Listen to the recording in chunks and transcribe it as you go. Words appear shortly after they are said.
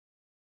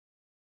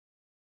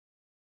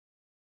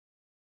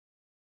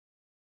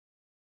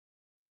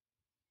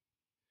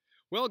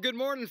Well, good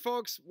morning,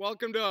 folks.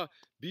 Welcome to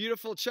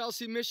beautiful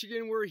Chelsea,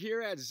 Michigan. We're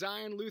here at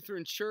Zion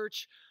Lutheran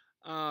Church.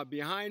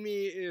 Behind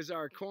me is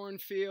our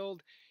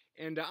cornfield,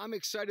 and I'm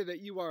excited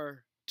that you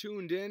are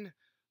tuned in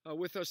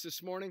with us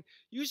this morning.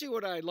 Usually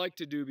what I like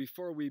to do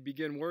before we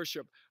begin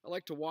worship, I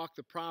like to walk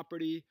the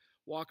property,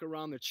 walk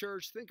around the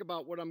church, think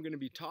about what I'm going to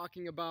be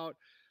talking about.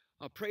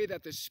 Pray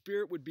that the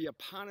Spirit would be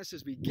upon us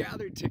as we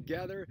gather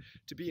together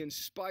to be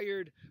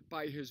inspired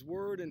by His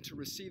Word and to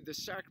receive the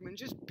sacrament,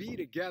 just be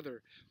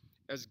together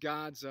as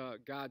God's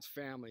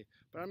family.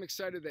 But I'm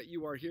excited that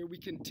you are here. We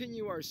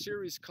continue our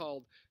series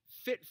called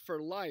Fit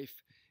for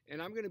Life,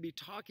 and I'm going to be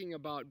talking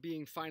about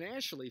being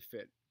financially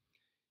fit.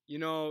 You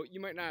know, you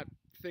might not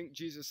think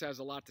Jesus has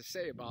a lot to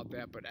say about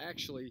that, but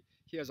actually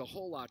He has a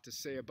whole lot to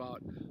say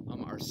about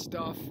our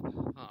stuff,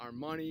 our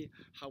money,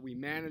 how we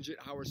manage it,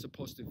 how we're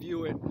supposed to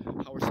view it,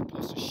 how we're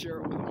supposed to share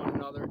it with one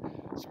another.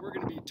 So we're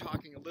going to be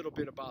talking a little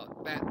bit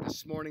about that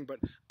this morning, but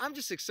I'm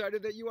just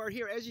excited that you are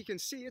here. As you can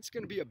see, it's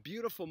going to be a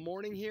beautiful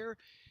morning here.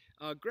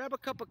 Grab a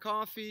cup of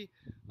coffee,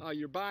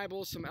 your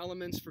Bible, some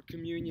elements for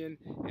communion,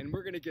 and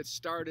we're going to get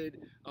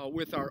started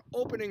with our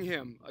opening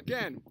hymn.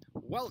 Again,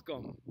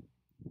 welcome.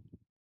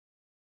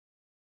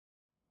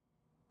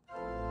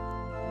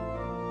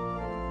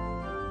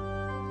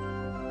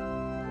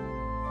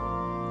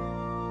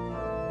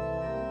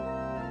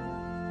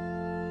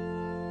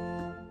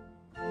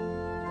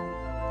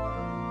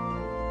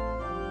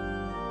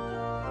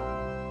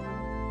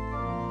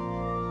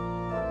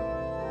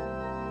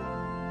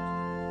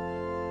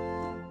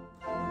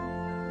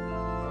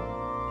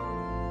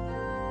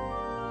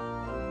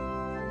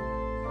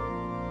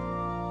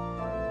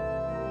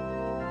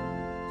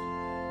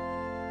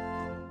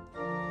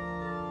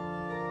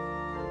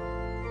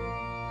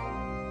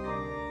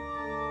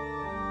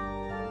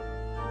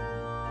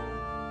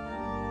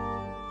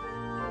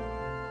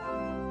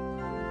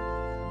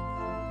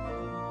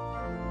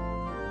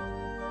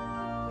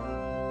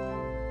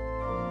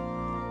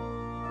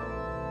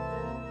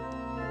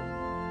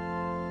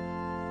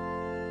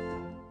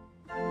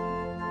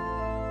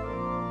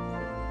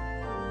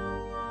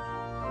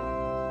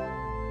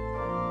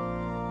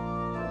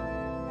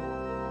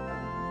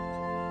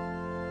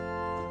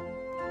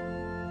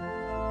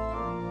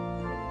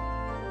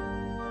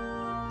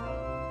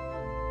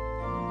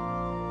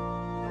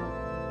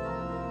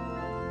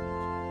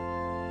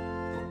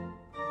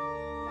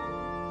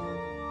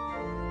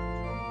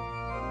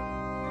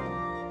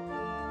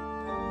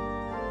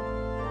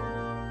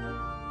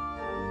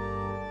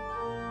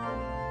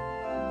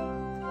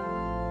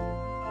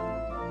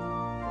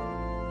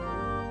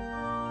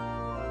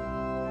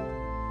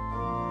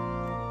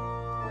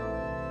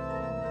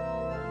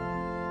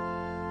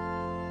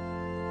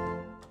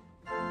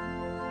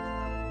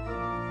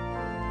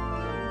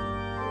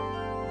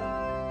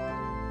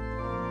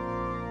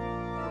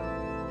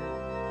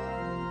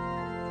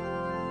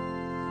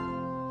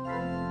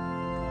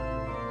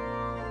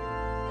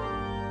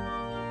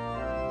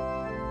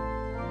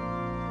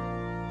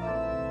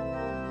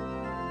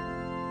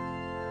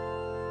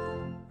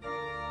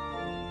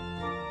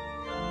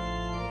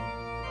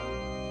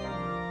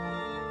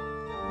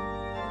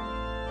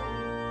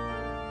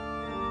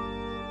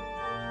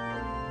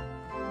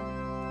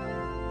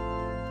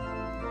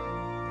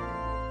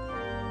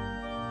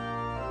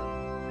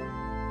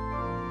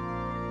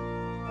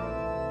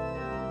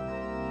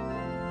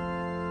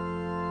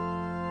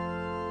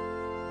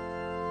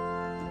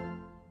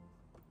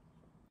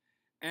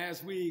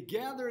 As we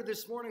gather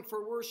this morning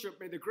for worship,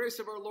 may the grace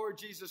of our Lord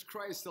Jesus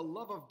Christ, the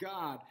love of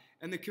God,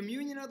 and the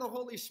communion of the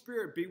Holy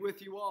Spirit be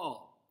with you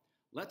all.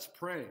 Let's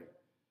pray.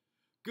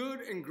 Good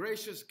and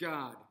gracious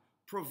God,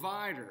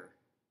 provider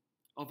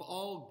of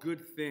all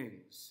good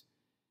things,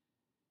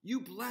 you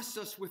bless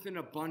us with an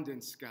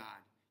abundance, God.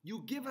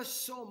 You give us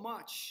so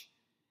much,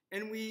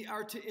 and we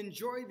are to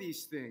enjoy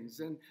these things,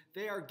 and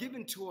they are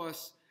given to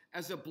us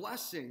as a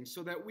blessing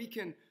so that we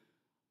can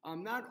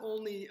not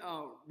only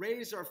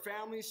raise our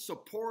families,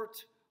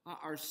 support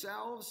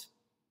ourselves,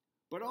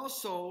 but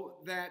also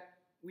that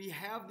we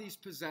have these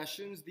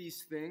possessions,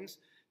 these things,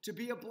 to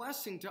be a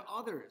blessing to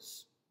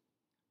others,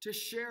 to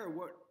share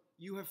what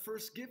you have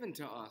first given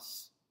to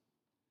us.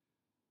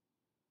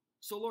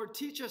 So, Lord,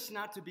 teach us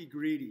not to be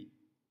greedy,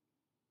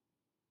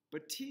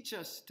 but teach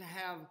us to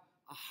have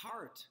a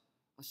heart,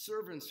 a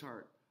servant's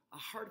heart, a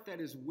heart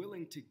that is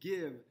willing to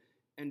give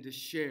and to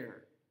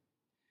share.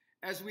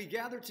 As we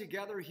gather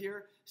together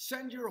here,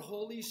 send your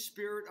Holy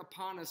Spirit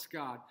upon us,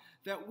 God,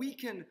 that we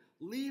can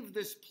leave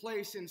this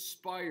place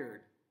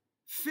inspired,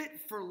 fit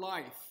for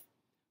life,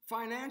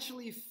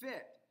 financially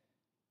fit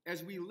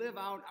as we live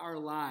out our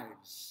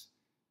lives.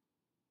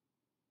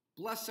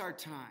 Bless our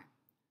time.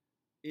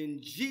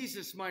 In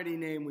Jesus' mighty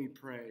name we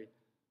pray.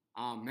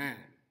 Amen.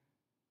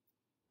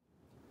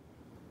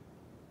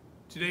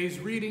 Today's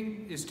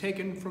reading is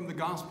taken from the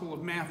Gospel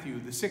of Matthew,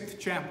 the 6th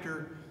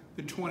chapter,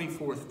 the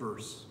 24th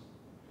verse.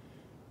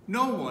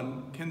 No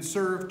one can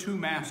serve two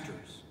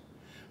masters,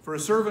 for a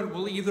servant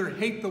will either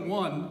hate the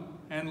one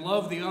and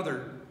love the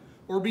other,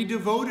 or be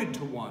devoted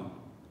to one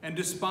and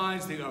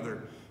despise the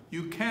other.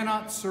 You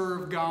cannot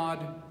serve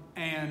God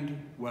and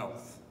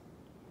wealth.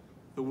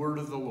 The word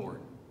of the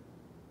Lord.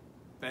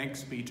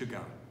 Thanks be to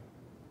God.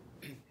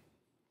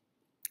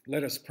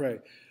 Let us pray.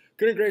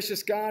 Good and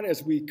gracious God,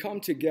 as we come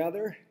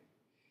together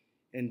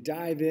and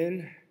dive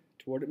in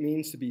to what it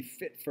means to be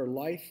fit for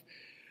life,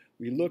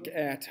 we look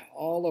at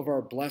all of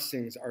our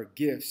blessings, our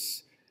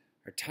gifts,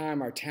 our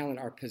time, our talent,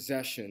 our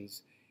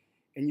possessions,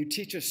 and you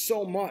teach us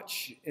so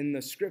much in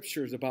the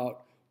scriptures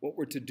about what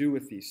we're to do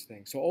with these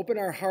things. So open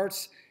our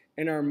hearts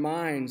and our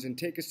minds and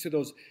take us to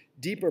those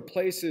deeper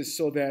places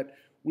so that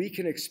we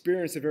can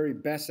experience the very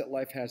best that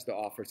life has to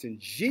offer. It's in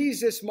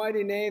Jesus'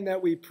 mighty name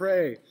that we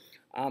pray.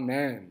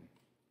 Amen.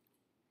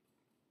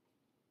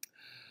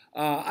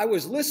 I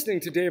was listening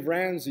to Dave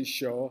Ramsey's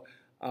show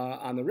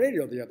on the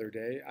radio the other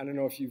day. I don't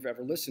know if you've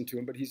ever listened to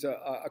him, but he's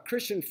a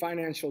Christian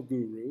financial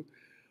guru,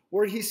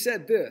 where he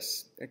said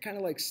this. It kind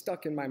of like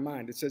stuck in my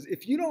mind. It says,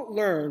 if you don't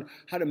learn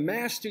how to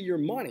master your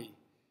money,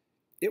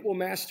 it will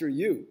master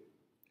you.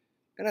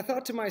 And I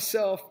thought to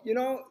myself,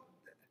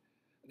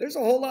 there's a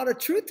whole lot of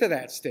truth to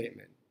that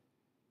statement.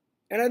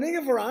 And I think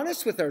if we're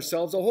honest with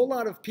ourselves, a whole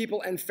lot of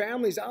people and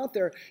families out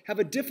there have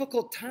a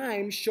difficult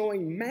time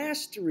showing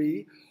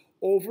mastery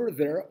over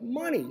their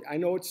money. I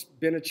know it's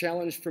been a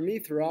challenge for me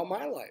throughout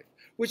my life,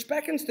 which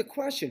beckons the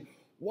question,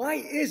 why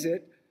is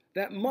it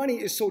that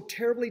money is so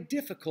terribly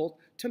difficult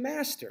to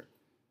master?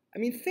 I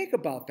mean, think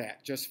about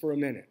that just for a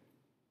minute.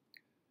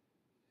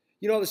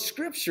 The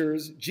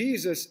scriptures,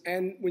 Jesus,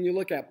 and when you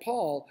look at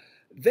Paul,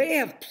 they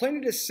have plenty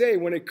to say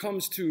when it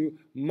comes to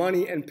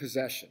money and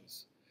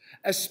possessions,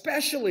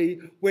 especially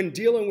when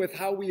dealing with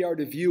how we are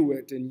to view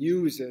it and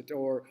use it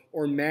or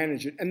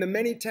manage it, and the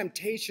many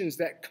temptations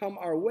that come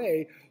our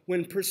way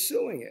when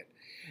pursuing it.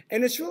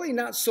 And it's really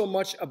not so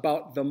much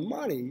about the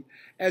money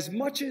as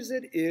much as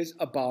it is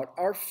about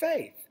our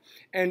faith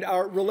and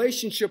our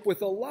relationship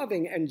with a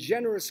loving and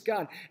generous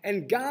God,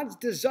 and God's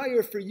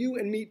desire for you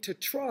and me to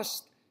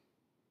trust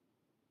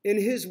in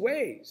his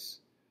ways,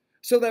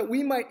 so that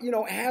we might,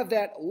 have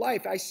that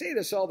life. I say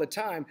this all the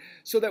time,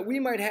 so that we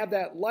might have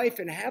that life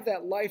and have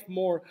that life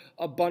more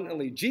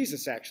abundantly.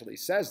 Jesus actually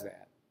says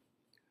that.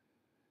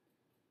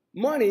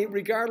 Money,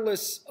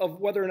 regardless of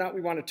whether or not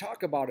we want to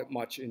talk about it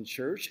much in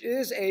church,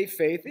 is a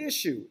faith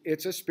issue.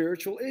 It's a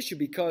spiritual issue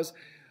because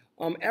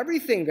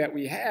everything that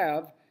we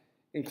have,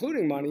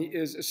 including money,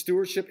 is a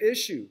stewardship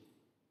issue.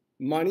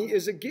 Money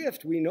is a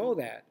gift. We know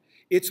that.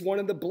 It's one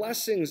of the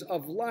blessings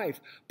of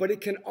life, but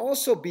it can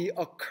also be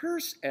a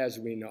curse, as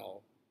we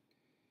know.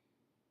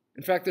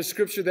 In fact, the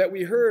scripture that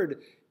we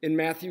heard in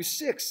Matthew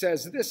 6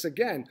 says this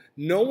again,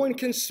 no one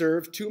can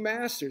serve two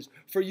masters,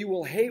 for you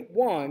will hate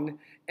one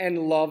and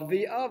love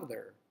the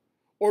other,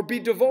 or be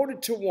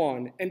devoted to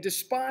one and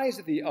despise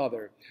the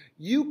other.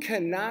 You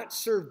cannot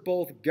serve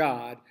both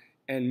God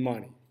and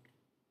money.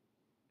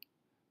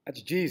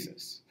 That's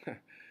Jesus.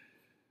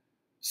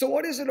 So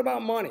what is it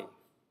about money?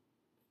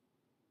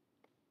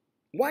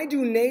 Why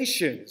do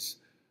nations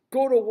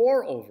go to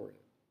war over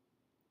it?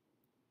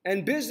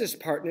 And business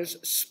partners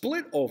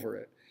split over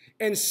it?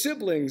 And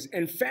siblings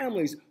and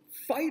families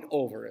fight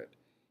over it?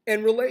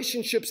 And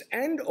relationships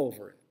end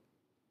over it?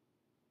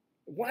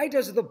 Why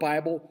does the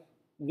Bible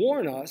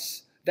warn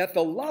us that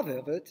the love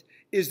of it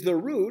is the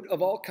root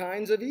of all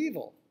kinds of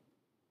evil?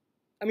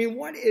 I mean,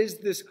 what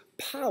is this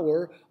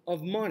power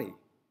of money?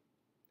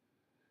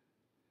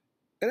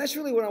 And that's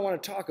really what I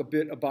want to talk a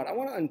bit about. I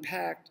want to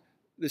unpack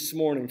this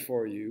morning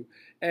for you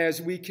as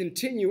we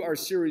continue our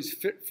series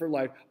Fit for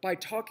Life by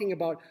talking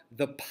about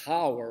the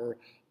power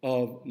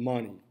of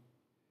money.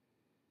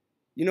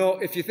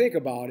 If you think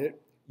about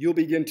it, you'll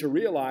begin to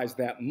realize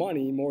that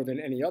money, more than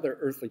any other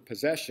earthly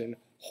possession,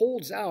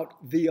 holds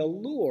out the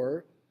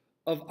allure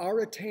of our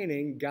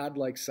attaining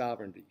godlike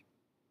sovereignty.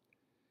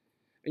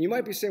 And you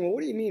might be saying, well,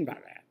 what do you mean by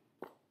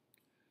that?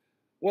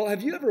 Well,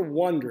 have you ever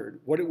wondered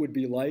what it would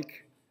be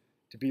like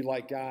to be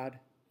like God?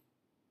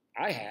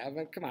 I have.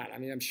 Come on. I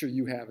mean, I'm sure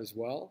you have as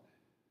well.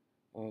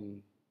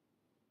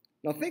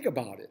 Now think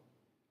about it.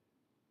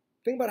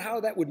 Think about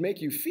how that would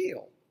make you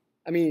feel.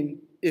 I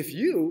mean, if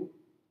you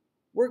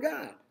were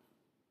God.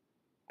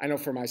 I know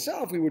for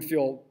myself, we would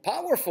feel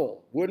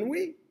powerful, wouldn't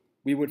we?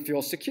 We would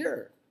feel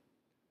secure.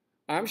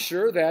 I'm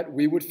sure that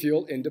we would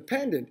feel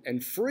independent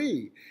and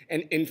free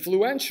and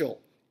influential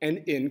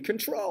and in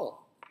control.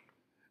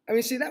 I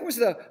mean, see, that was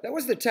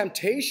the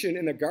temptation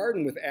in the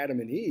garden with Adam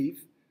and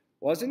Eve,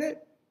 wasn't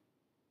it?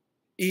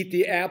 Eat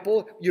the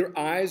apple, your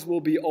eyes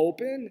will be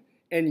open,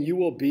 and you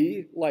will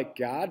be like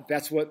God.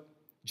 That's what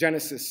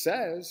Genesis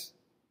says.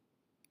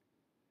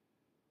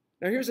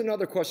 Now, here's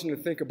another question to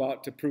think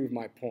about to prove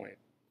my point.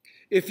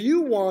 If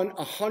you won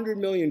 $100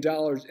 million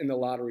in the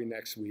lottery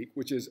next week,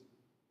 which is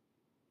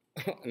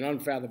an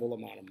unfathomable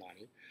amount of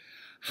money,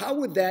 how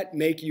would that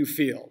make you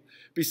feel?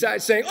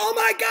 Besides saying, oh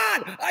my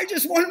God, I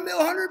just won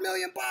 $100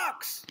 million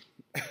bucks.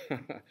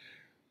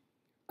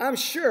 I'm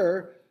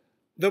sure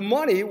the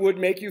money would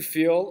make you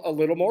feel a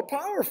little more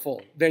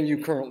powerful than you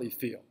currently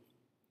feel.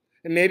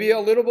 And maybe a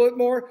little bit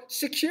more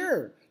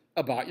secure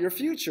about your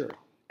future.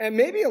 and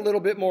maybe a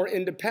little bit more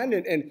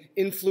independent and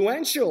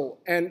influential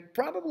and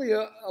probably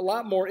a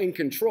lot more in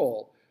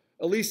control,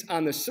 at least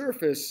on the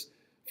surface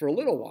for a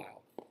little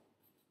while.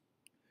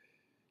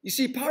 You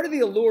see, part of the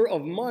allure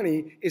of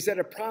money is that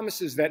it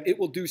promises that it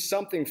will do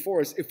something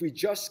for us if we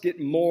just get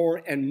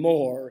more and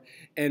more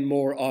and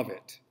more of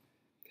it.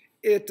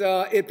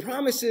 It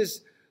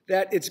promises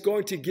that it's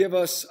going to give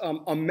us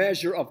a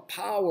measure of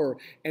power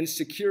and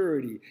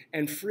security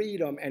and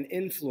freedom and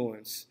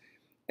influence.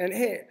 And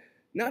hey,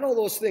 not all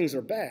those things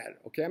are bad,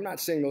 okay? I'm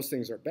not saying those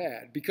things are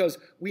bad, because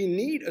we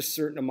need a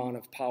certain amount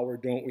of power,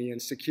 don't we,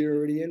 and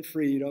security and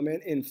freedom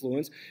and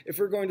influence if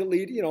we're going to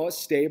lead, a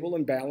stable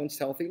and balanced,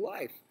 healthy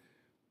life.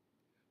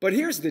 But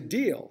here's the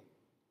deal.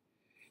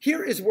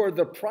 Here is where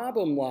the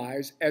problem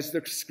lies, as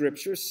the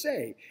scriptures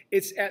say.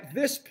 It's at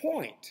this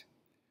point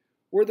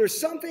where there's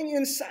something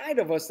inside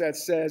of us that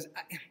says,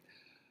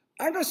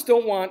 I just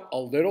don't want a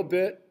little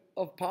bit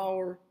of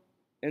power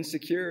and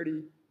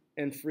security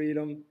and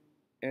freedom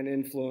and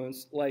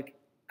influence. Like,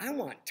 I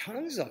want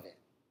tons of it.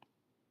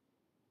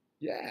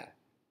 Yeah,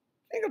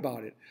 think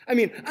about it.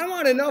 I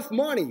want enough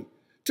money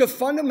to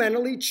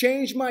fundamentally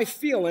change my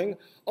feeling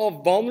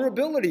of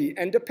vulnerability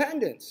and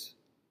dependence.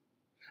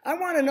 I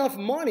want enough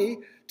money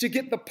to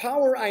get the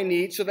power I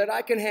need so that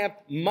I can have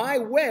my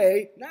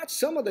way, not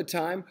some of the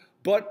time,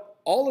 but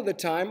all of the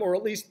time, or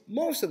at least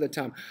most of the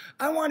time.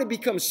 I want to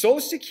become so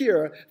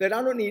secure that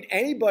I don't need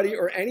anybody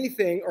or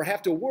anything or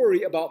have to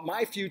worry about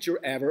my future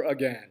ever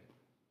again.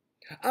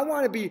 I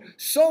want to be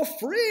so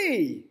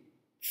free,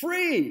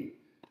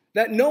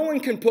 that no one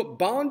can put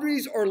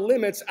boundaries or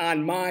limits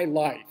on my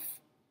life.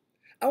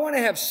 I want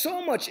to have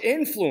so much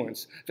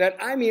influence that,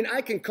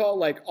 I can call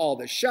like all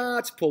the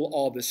shots, pull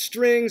all the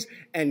strings,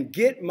 and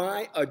get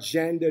my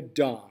agenda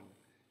done.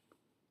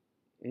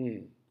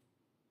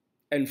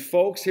 And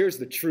folks, here's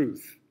the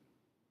truth.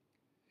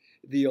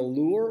 The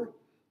allure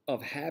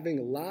of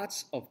having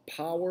lots of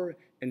power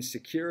and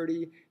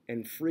security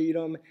and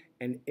freedom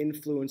and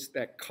influence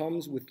that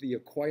comes with the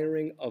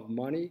acquiring of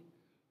money,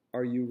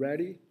 are you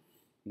ready?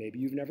 Maybe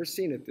you've never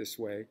seen it this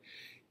way,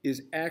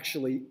 is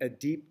actually a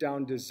deep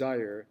down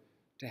desire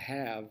to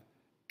have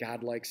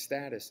godlike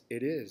status.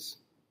 It is.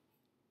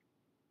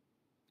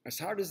 As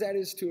hard as that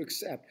is to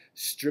accept,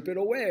 strip it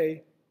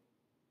away,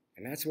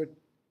 and that's what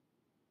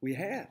we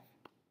have.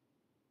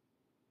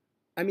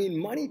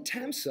 Money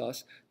tempts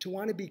us to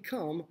want to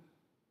become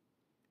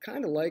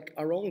kind of like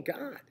our own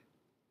God.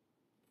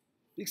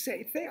 You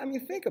say,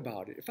 think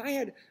about it. If I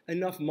had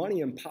enough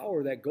money and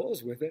power that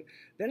goes with it,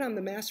 then I'm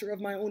the master of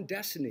my own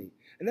destiny.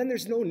 And then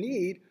there's no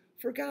need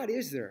for God,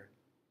 is there?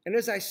 And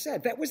as I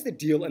said, that was the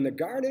deal in the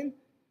garden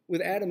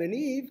with Adam and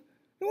Eve.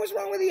 What's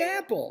wrong with the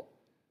apple?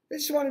 They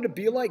just wanted to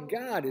be like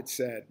God, it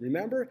said.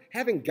 Remember?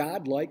 Having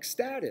God-like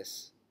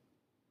status.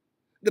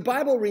 The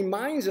Bible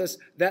reminds us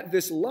that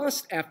this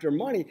lust after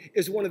money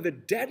is one of the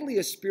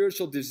deadliest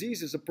spiritual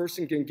diseases a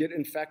person can get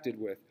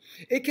infected with.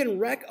 It can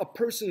wreck a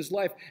person's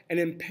life and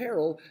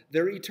imperil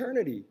their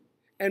eternity.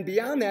 And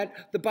beyond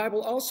that, the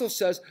Bible also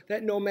says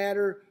that no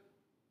matter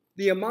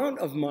the amount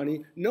of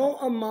money, no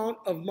amount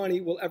of money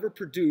will ever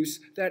produce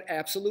that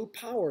absolute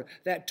power,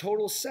 that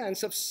total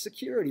sense of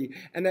security,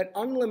 and that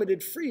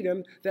unlimited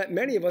freedom that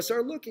many of us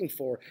are looking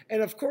for.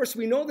 And of course,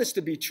 we know this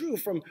to be true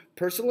from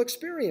personal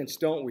experience,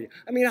 don't we?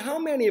 How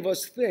many of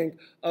us think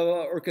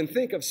or can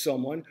think of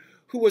someone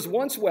who was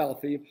once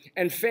wealthy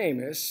and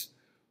famous,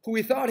 who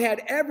we thought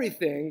had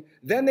everything,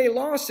 then they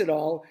lost it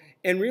all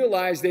and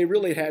realized they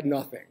really had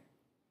nothing?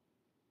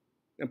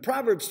 And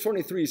Proverbs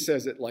 23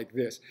 says it like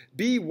this: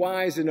 be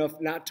wise enough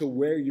not to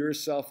wear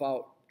yourself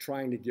out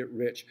trying to get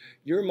rich.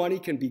 Your money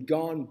can be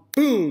gone,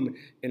 boom,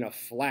 in a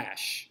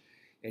flash.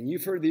 And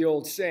you've heard the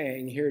old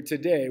saying here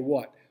today,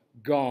 what?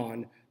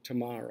 Gone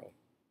tomorrow.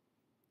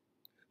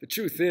 The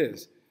truth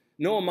is,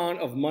 no amount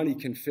of money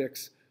can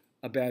fix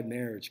a bad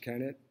marriage,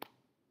 can it?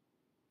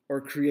 Or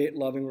create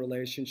loving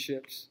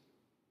relationships?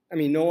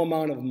 No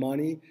amount of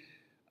money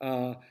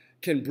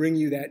can bring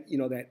you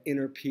that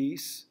inner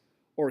peace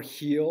or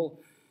heal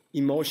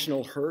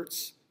emotional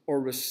hurts,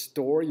 or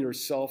restore your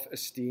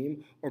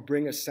self-esteem, or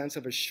bring a sense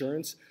of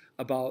assurance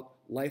about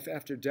life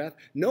after death.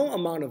 No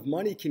amount of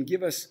money can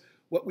give us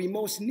what we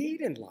most need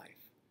in life.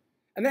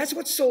 And that's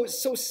what's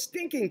so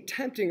stinking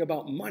tempting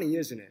about money,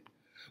 isn't it?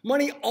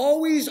 Money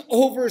always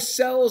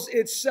oversells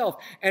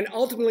itself and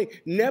ultimately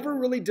never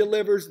really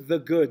delivers the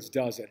goods,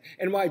 does it?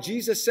 And why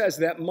Jesus says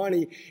that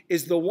money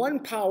is the one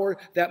power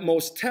that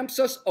most tempts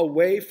us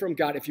away from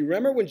God. If you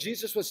remember when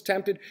Jesus was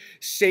tempted,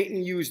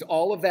 Satan used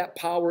all of that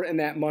power and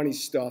that money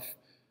stuff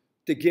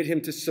to get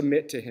him to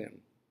submit to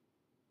him.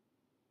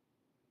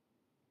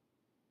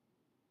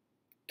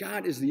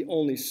 God is the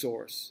only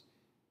source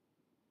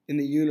in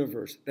the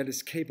universe that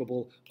is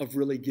capable of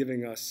really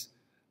giving us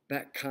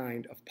that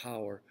kind of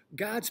power.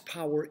 God's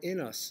power in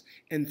us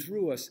and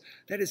through us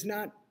that is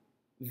not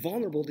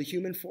vulnerable to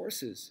human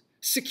forces.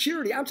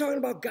 Security, I'm talking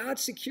about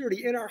God's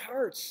security in our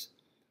hearts,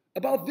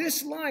 about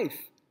this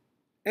life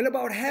and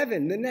about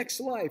heaven, the next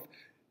life.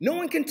 No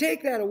one can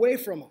take that away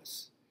from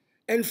us.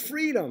 And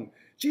freedom,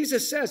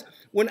 Jesus says,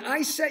 when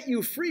I set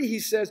you free, he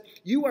says,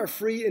 you are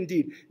free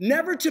indeed.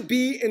 Never to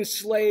be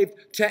enslaved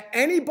to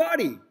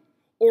anybody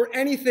or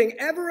anything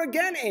ever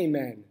again,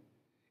 amen.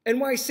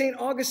 And why St.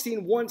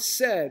 Augustine once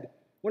said,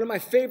 one of my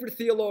favorite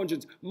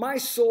theologians, my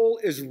soul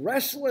is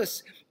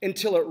restless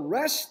until it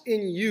rests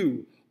in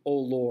you, O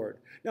Lord.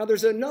 Now,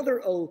 there's another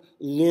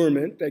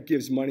allurement that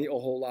gives money a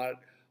whole lot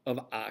of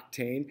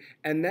octane,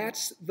 and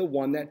that's the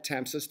one that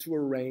tempts us to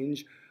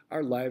arrange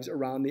our lives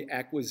around the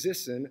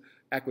acquisition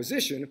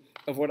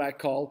of what I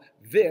call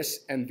this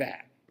and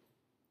that.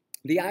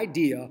 The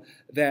idea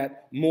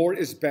that more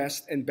is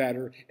best and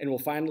better and will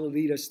finally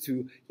lead us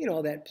to,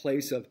 that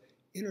place of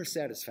inner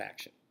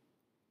satisfaction.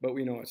 But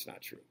we know it's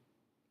not true.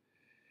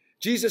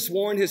 Jesus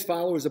warned his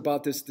followers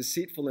about this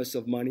deceitfulness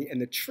of money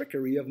and the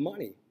trickery of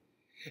money.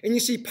 And you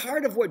see,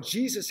 part of what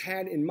Jesus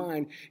had in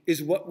mind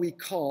is what we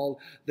call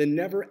the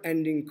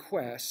never-ending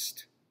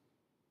quest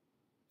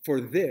for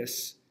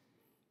this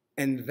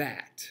and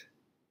that.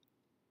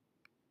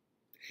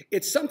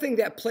 It's something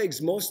that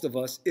plagues most of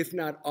us, if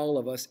not all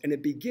of us, and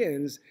it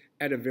begins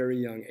at a very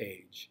young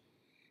age.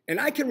 And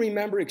I can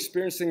remember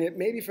experiencing it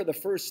maybe for the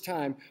first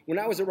time when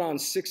I was around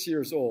 6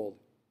 years old.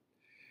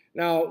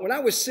 Now, when I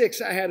was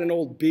 6, I had an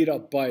old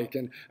beat-up bike,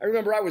 and I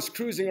remember I was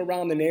cruising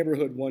around the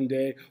neighborhood one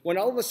day when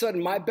all of a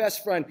sudden my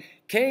best friend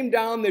came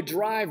down the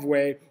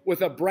driveway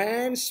with a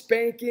brand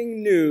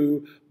spanking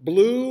new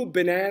blue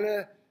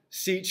banana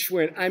seat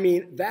Schwinn. I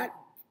mean, that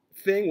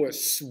thing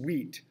was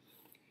sweet.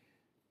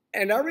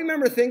 And I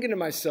remember thinking to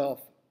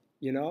myself,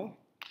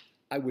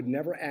 I would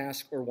never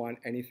ask or want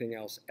anything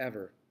else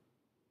ever.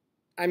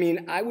 I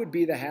mean, I would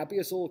be the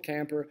happiest little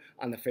camper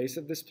on the face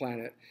of this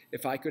planet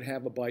if I could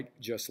have a bike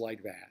just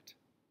like that.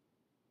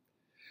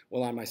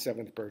 Well, on my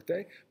 7th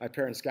birthday, my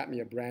parents got me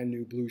a brand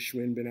new blue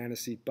Schwinn banana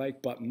seat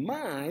bike, but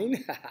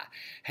mine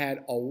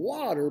had a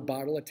water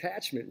bottle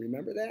attachment.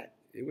 Remember that?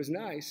 It was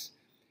nice.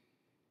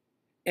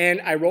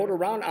 And I rode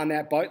around on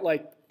that bike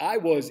like I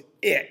was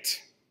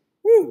it.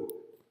 Woo!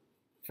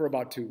 For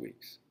about 2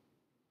 weeks.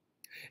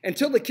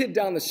 Until the kid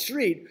down the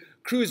street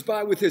cruised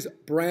by with his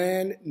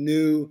brand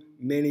new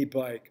mini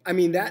bike. I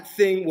mean, that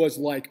thing was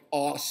like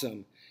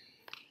awesome.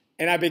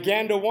 And I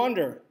began to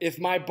wonder if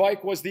my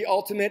bike was the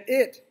ultimate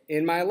it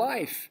in my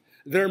life.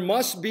 There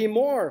must be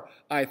more,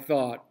 I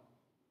thought.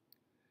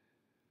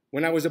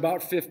 When I was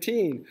about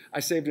 15, I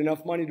saved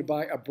enough money to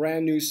buy a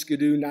brand new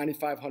Skidoo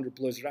 9500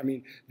 Blizzard. I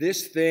mean,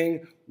 this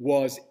thing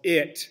was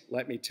it,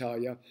 let me tell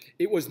you.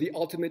 It was the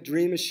ultimate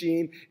dream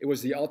machine. It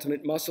was the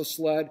ultimate muscle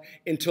sled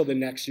until the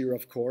next year,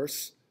 of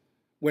course,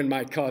 when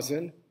my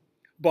cousin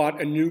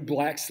bought a new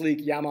black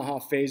sleek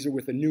Yamaha Phaser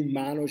with a new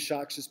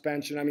monoshock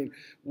suspension. I mean,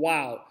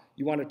 wow,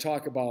 you want to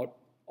talk about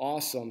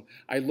awesome.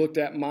 I looked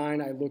at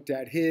mine, I looked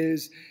at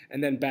his,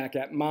 and then back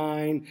at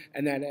mine,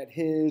 and then at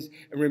his,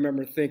 and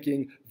remember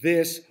thinking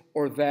this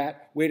or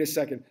that. Wait a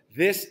second,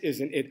 this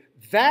isn't it.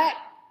 That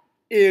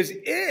is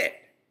it.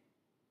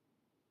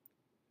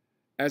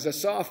 As a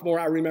sophomore,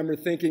 I remember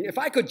thinking, if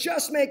I could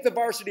just make the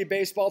varsity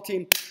baseball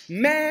team,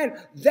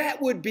 man,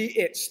 that would be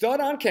it.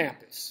 Stud on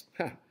campus.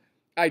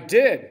 I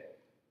did,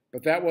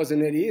 but that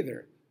wasn't it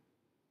either,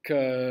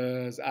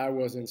 because I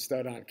wasn't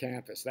stud on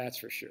campus, that's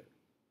for sure.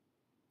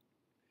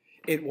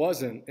 It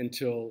wasn't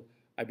until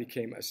I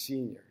became a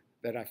senior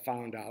that I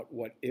found out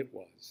what it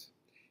was.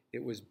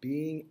 It was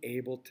being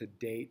able to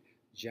date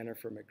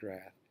Jennifer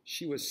McGrath.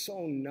 She was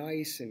so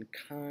nice and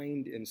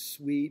kind and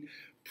sweet,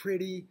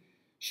 pretty.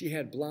 She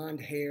had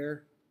blonde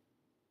hair.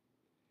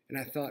 And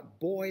I thought,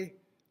 boy,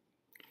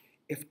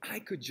 if I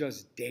could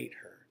just date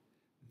her,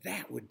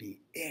 that would be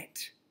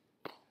it.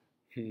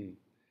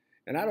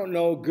 And I don't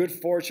know, good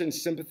fortune,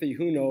 sympathy,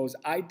 who knows.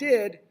 I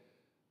did,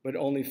 but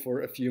only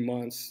for a few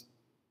months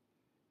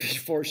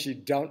before she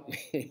dumped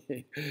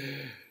me.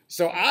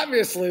 So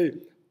obviously,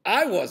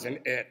 I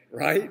wasn't it,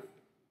 right?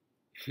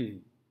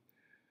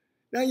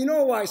 Now, you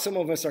know why some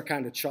of us are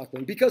kind of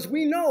chuckling? Because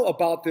we know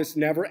about this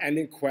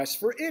never-ending quest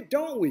for it,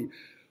 don't we?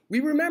 We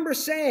remember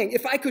saying,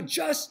 if I could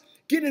just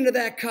get into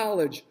that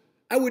college,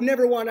 I would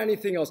never want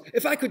anything else.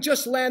 If I could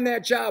just land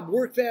that job,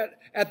 work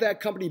at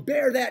that company,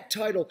 bear that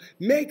title,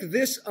 make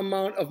this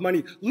amount of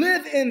money,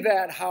 live in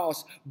that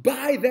house,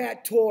 buy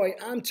that toy,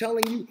 I'm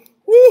telling you,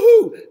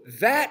 woohoo,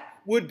 that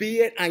would be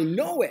it. I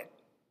know it.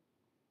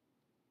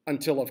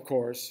 Until, of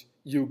course,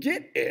 you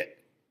get it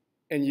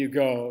and you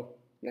go,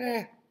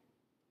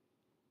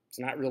 it's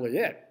not really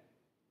it.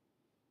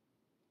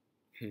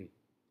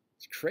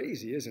 It's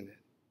crazy, isn't it?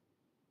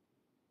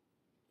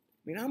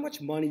 I mean, how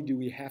much money do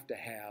we have to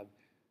have,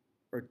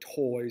 or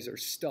toys or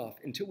stuff,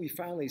 until we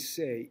finally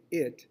say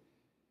it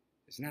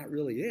is not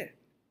really it?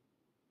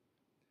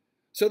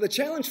 So the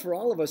challenge for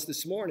all of us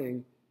this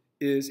morning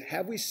is,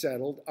 have we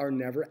settled our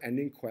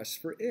never-ending quest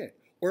for it?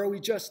 Or are we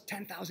just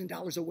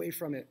 $10,000 away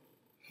from it?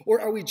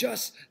 Or are we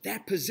just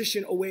that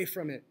position away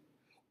from it?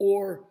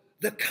 Or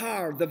the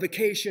car, the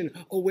vacation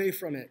away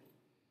from it?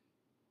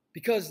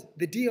 Because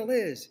the deal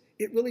is,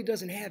 it really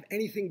doesn't have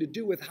anything to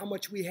do with how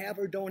much we have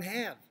or don't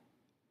have.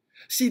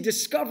 See,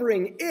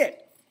 discovering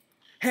it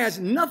has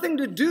nothing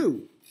to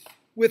do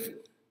with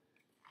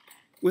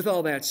with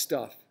all that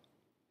stuff.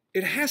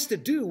 It has to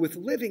do with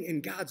living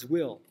in God's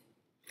will.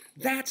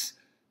 That's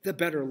the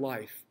better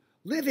life.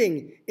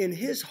 Living in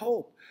His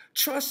hope,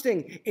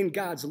 trusting in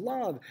God's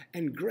love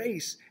and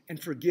grace and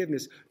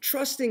forgiveness,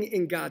 trusting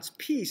in God's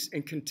peace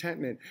and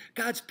contentment,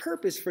 God's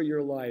purpose for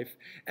your life,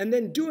 and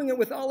then doing it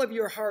with all of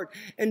your heart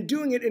and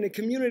doing it in a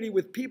community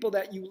with people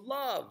that you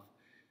love.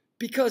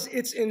 Because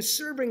it's in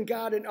serving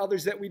God and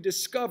others that we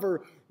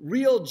discover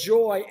real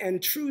joy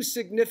and true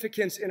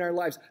significance in our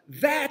lives.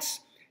 That's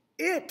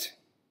it.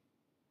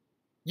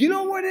 You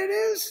know what it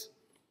is?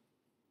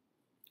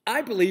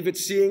 I believe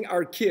it's seeing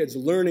our kids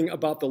learning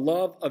about the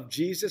love of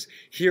Jesus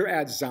here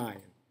at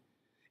Zion.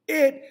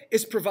 It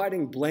is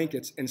providing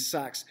blankets and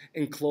socks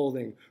and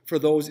clothing for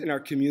those in our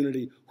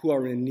community who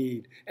are in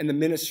need and the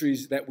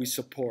ministries that we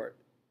support.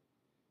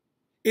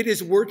 It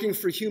is working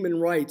for human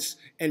rights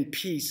and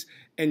peace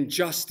and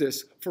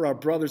justice for our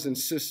brothers and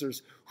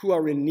sisters who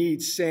are in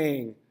need,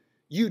 saying,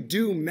 you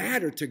do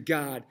matter to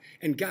God,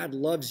 and God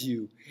loves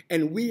you,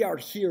 and we are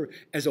here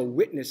as a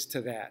witness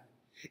to that.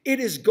 It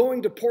is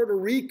going to Puerto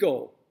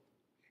Rico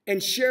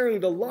and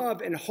sharing the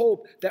love and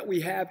hope that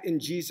we have in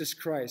Jesus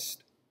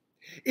Christ.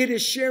 It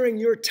is sharing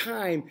your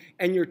time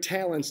and your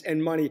talents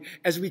and money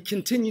as we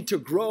continue to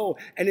grow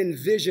and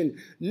envision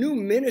new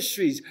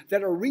ministries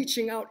that are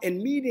reaching out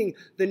and meeting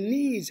the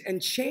needs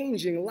and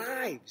changing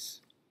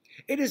lives.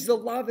 It is the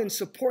love and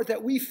support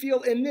that we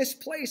feel in this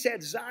place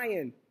at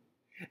Zion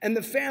and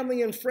the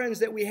family and friends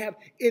that we have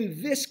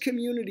in this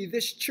community,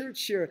 this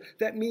church here,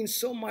 that means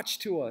so much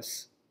to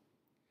us.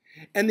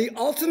 And the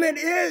ultimate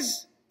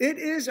is,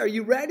 are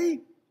you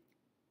ready?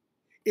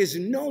 Is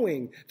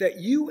knowing that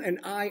you and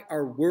I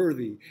are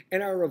worthy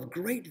and are of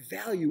great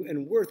value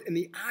and worth in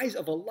the eyes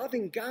of a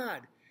loving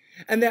God,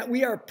 and that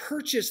we are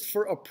purchased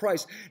for a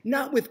price,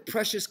 not with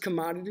precious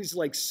commodities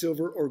like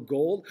silver or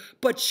gold,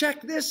 but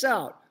check this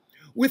out,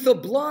 with the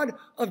blood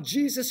of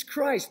Jesus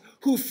Christ,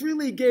 who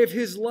freely gave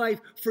His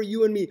life for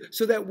you and me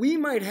so that we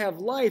might have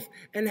life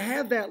and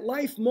have that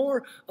life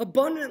more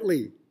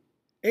abundantly.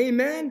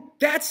 Amen?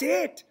 That's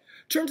it.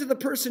 Turn to the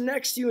person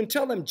next to you and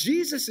tell them,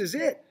 Jesus is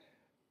it.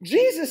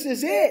 Jesus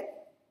is it.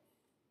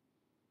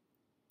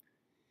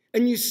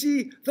 And you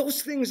see,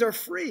 those things are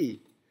free.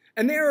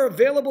 And they are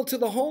available to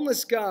the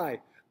homeless guy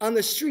on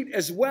the street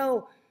as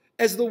well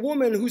as the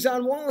woman who's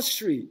on Wall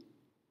Street.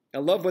 I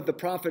love what the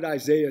prophet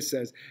Isaiah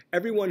says.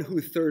 Everyone who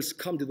thirsts,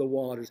 come to the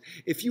waters.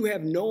 If you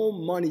have no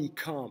money,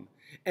 come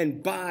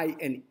and buy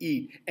and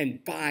eat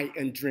and buy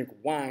and drink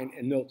wine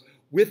and milk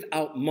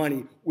without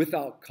money,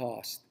 without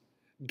cost.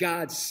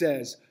 God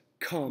says,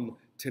 come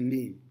to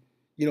me.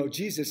 You know,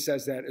 Jesus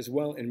says that as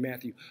well in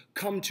Matthew.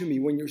 Come to me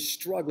when you're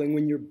struggling,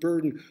 when you're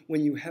burdened,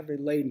 when you're heavy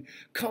laden.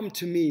 Come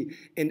to me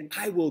and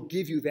I will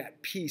give you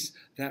that peace,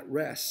 that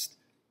rest,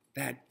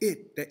 that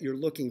you're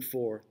looking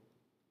for.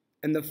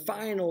 And the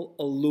final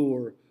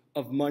allure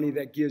of money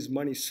that gives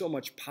money so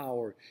much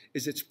power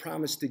is its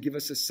promise to give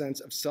us a sense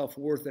of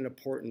self-worth and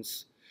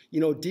importance. You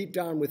know, deep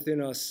down within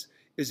us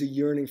is a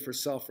yearning for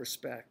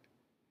self-respect.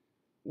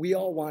 We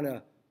all want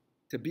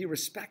to be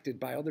respected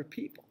by other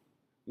people.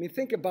 I mean,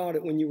 think about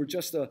it when you were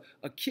just a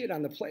kid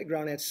on the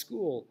playground at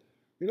school.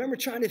 Remember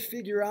trying to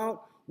figure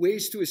out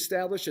ways to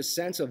establish a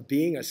sense of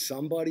being a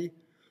somebody?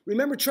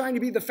 Remember trying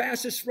to be the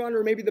fastest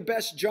runner, maybe the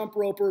best jump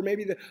roper, or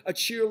maybe a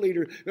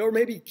cheerleader, or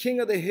maybe king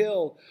of the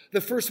hill,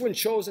 the first one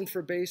chosen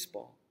for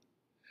baseball.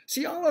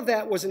 See, all of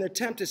that was an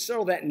attempt to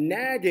settle that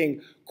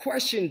nagging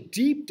question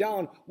deep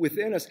down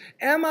within us.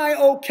 Am I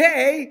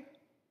okay?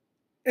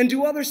 And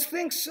do others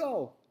think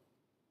so?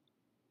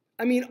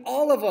 I mean,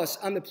 all of us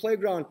on the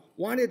playground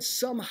wanted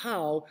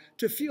somehow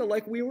to feel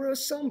like we were a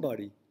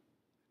somebody.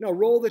 Now,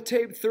 roll the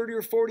tape 30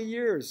 or 40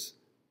 years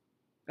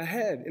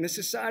ahead in a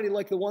society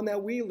like the one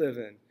that we live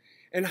in.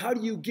 And how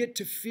do you get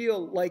to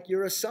feel like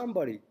you're a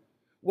somebody?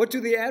 What do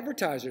the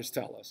advertisers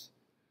tell us?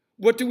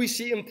 What do we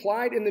see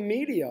implied in the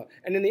media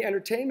and in the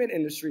entertainment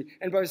industry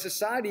and by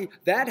society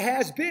that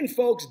has been,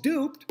 folks,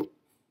 duped?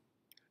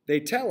 They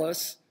tell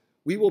us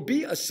we will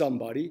be a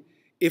somebody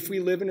if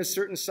we live in a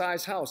certain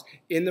size house,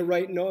 in the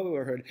right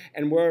neighborhood,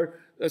 and wear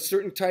a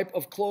certain type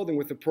of clothing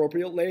with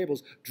appropriate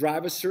labels,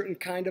 drive a certain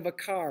kind of a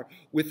car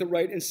with the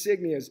right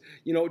insignias,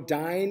 you know,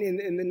 dine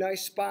in the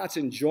nice spots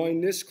and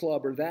join this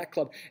club or that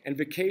club, and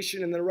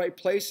vacation in the right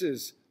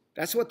places.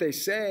 That's what they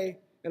say,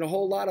 and a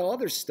whole lot of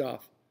other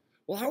stuff.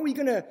 Well, how are we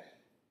going to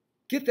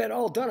get that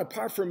all done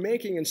apart from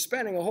making and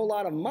spending a whole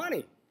lot of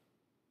money?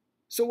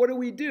 So what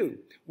do?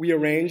 We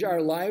arrange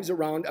our lives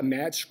around a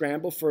mad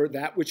scramble for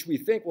that which we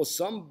think will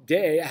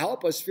someday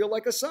help us feel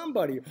like a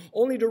somebody,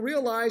 only to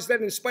realize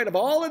that in spite of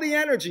all of the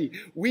energy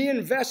we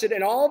invested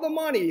and all the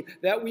money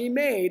that we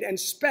made and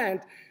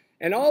spent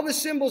and all the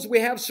symbols we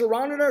have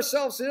surrounded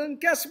ourselves in,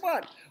 guess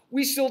what?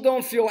 We still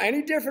don't feel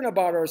any different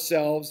about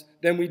ourselves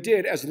than we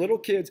did as little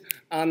kids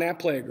on that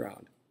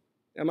playground.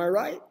 Am I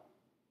right?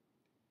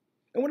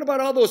 And what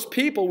about all those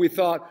people we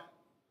thought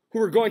who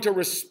were going to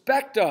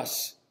respect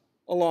us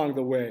along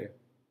the way?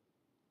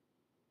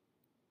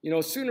 You know,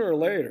 sooner or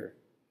later,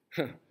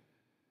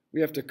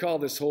 We have to call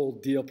this whole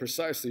deal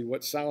precisely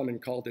what Solomon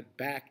called it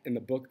back in the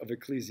book of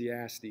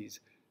Ecclesiastes,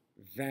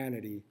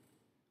 vanity,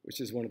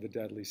 which is one of the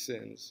deadly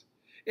sins.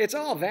 It's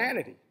all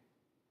vanity.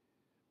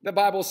 The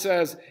Bible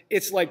says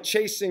it's like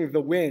chasing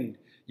the wind.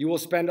 You will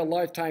spend a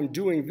lifetime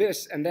doing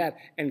this and that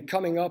and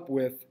coming up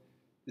with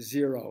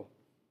zero.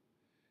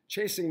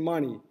 Chasing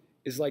money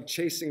is like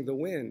chasing the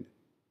wind,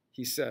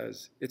 he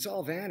says. It's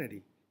all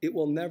vanity. It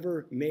will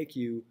never make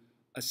you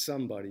a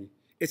somebody.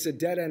 It's a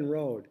dead-end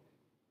road.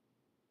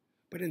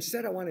 But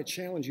instead, I want to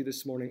challenge you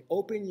this morning.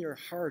 Open your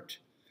heart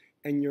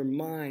and your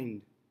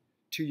mind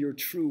to your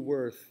true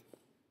worth.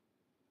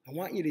 I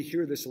want you to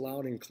hear this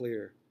loud and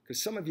clear,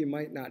 because some of you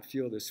might not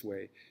feel this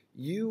way.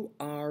 You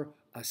are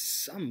a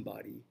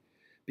somebody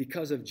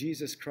because of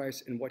Jesus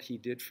Christ and what he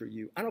did for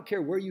you. I don't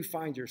care where you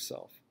find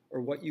yourself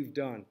or what you've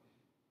done.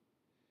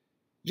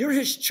 You're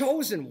his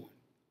chosen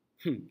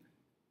one,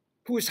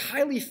 who is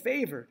highly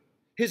favored,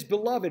 his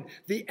beloved,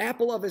 the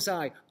apple of his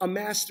eye, a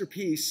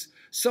masterpiece,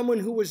 someone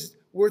who was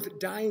worth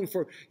dying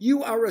for.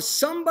 You are a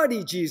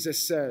somebody,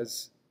 Jesus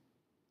says.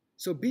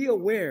 So be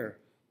aware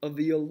of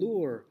the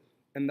allure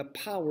and the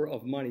power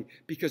of money,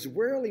 because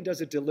rarely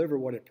does it deliver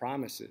what it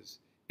promises.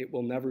 It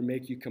will never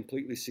make you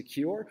completely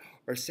secure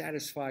or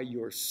satisfy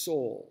your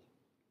soul.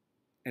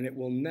 And it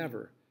will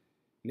never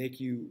make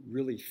you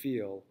really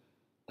feel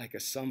like a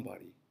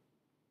somebody,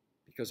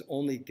 because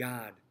only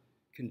God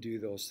can do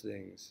those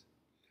things.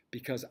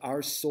 Because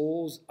our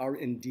souls are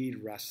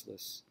indeed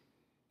restless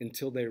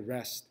until they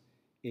rest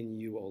in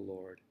you, O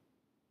Lord.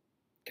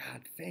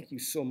 God, thank you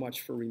so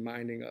much for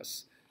reminding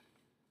us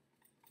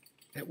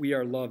that we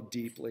are loved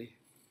deeply,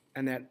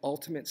 and that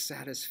ultimate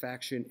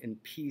satisfaction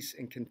and peace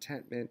and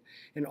contentment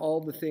and all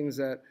the things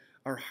that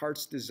our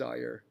hearts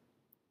desire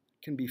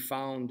can be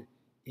found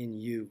in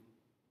you.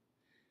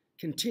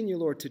 Continue,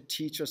 Lord, to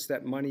teach us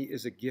that money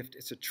is a gift,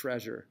 it's a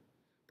treasure,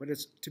 but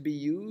it's to be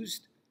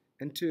used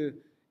and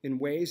in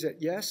ways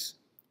that, yes,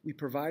 we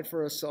provide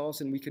for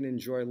ourselves and we can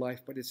enjoy life,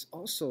 but it's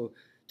also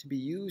to be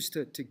used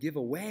to give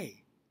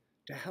away,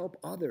 to help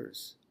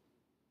others.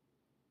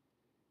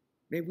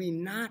 May we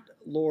not,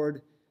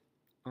 Lord,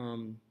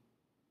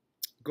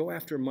 go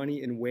after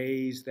money in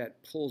ways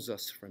that pulls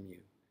us from you.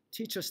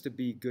 Teach us to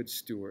be good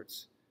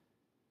stewards,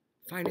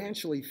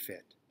 financially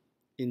fit.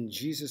 In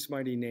Jesus'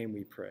 mighty name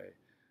we pray.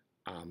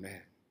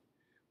 Amen.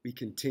 We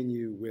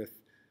continue with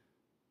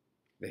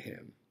the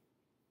hymn.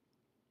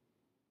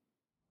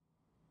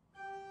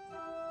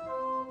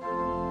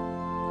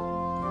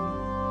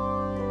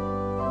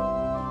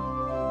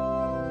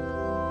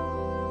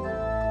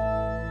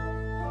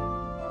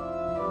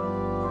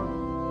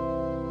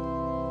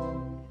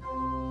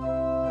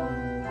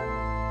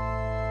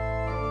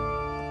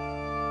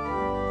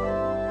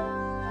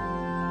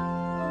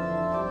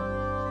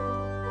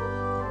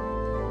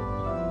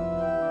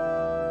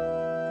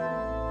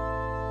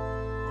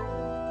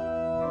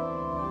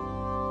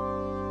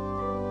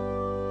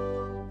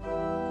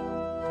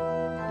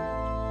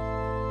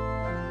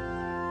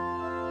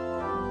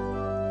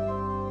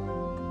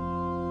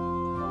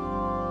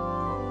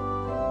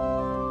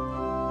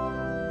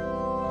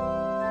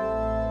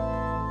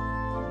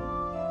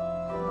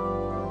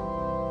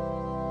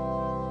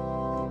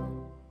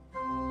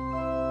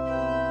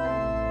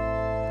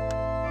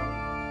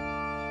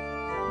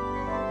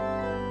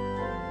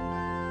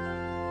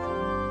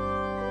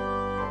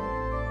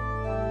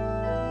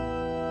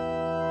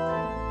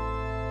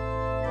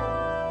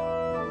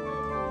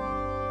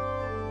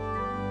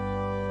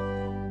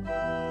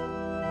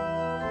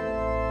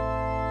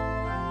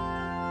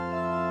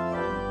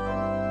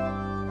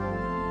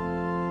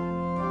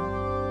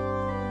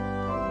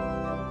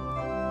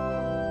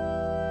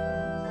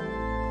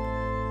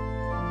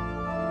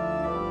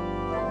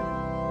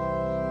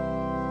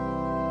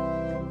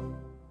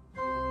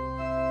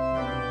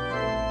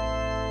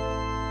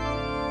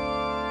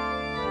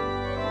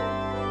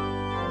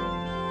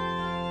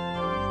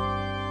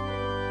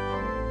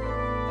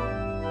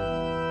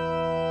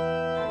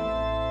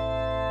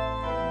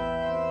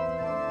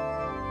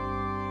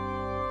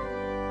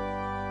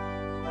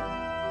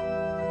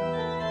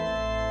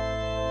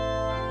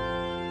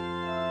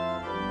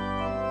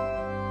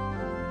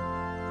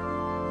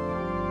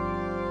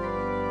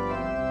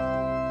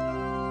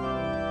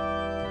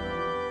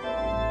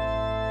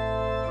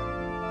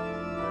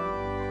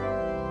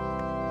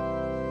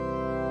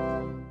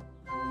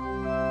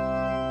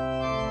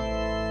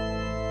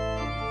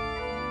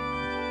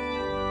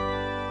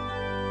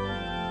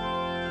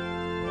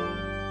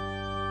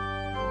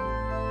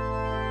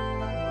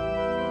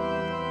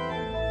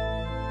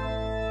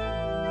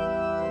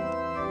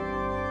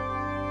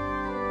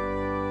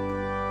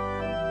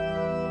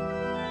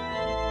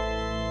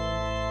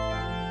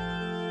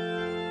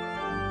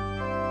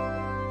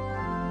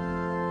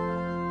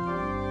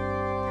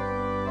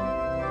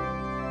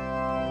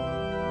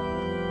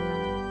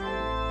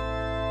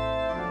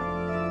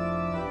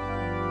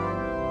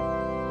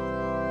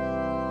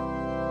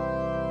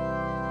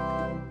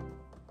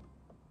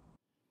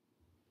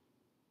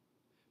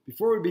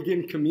 Before we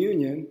begin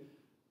communion,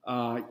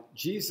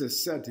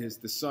 Jesus said to his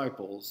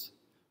disciples,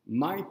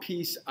 My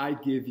peace I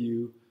give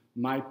you,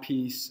 my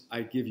peace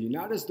I give you.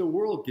 Not as the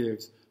world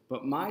gives,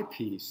 but my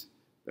peace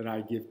that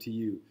I give to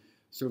you.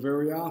 So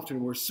very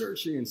often we're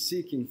searching and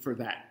seeking for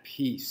that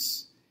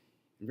peace.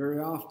 And very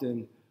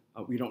often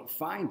we don't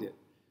find it.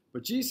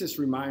 But Jesus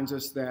reminds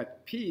us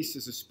that peace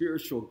is a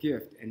spiritual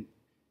gift, and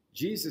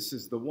Jesus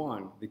is the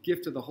one, the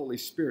gift of the Holy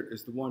Spirit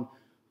is the one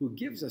who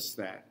gives us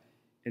that.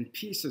 And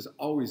peace is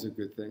always a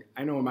good thing.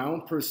 I know in my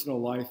own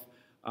personal life,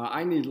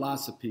 I need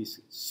lots of peace.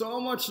 So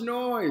much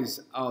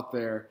noise out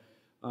there,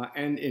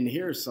 and in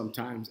here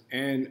sometimes,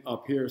 and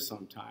up here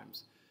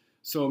sometimes.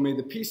 So may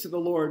the peace of the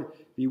Lord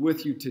be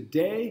with you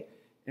today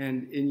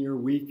and in your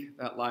week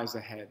that lies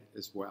ahead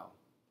as well.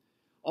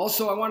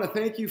 Also, I want to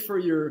thank you for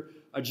your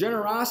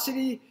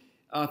generosity.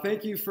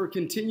 Thank you for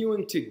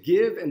continuing to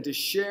give and to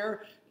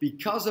share.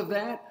 Because of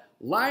that,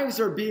 lives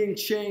are being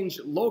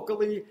changed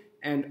locally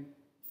and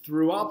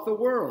throughout the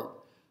world.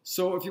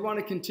 So if you want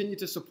to continue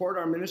to support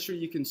our ministry,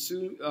 you can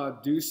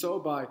do so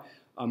by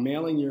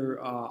mailing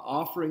your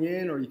offering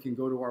in, or you can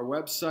go to our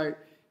website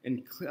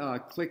and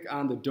click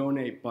on the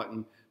donate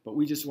button. But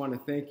we just want to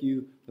thank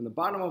you from the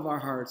bottom of our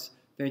hearts.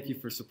 Thank you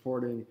for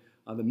supporting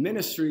the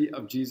ministry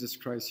of Jesus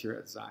Christ here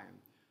at Zion.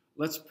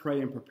 Let's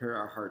pray and prepare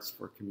our hearts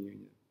for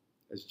communion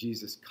as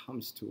Jesus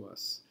comes to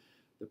us,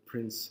 the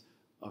Prince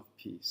of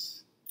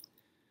Peace.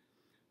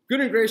 Good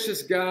and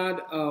gracious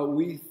God,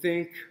 we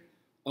think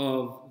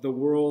of the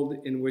world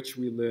in which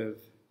we live,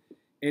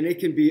 and it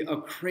can be a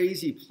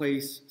crazy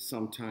place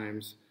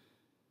sometimes.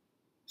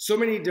 So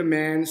many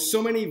demands,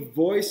 so many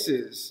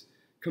voices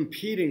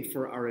competing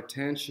for our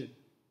attention.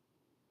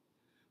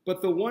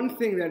 But the one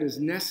thing that is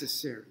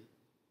necessary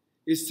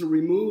is to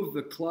remove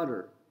the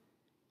clutter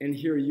and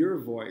hear your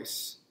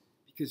voice,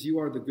 because you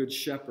are the good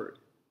shepherd,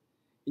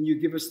 and you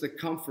give us the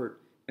comfort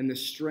and the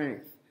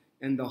strength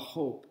and the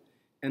hope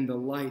and the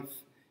life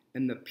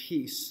and the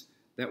peace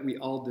that we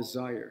all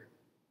desire.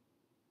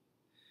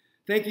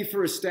 Thank you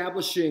for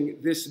establishing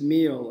this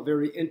meal, a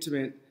very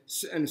intimate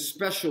and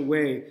special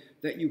way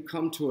that you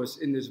come to us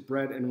in this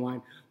bread and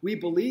wine. We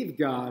believe,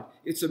 God,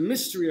 it's a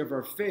mystery of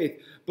our faith,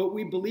 but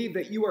we believe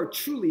that you are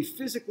truly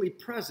physically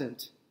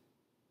present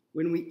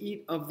when we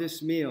eat of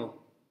this meal.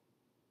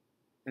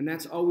 And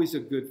that's always a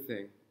good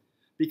thing,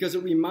 because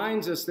it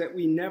reminds us that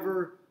we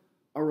never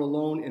are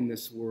alone in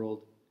this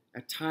world.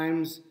 At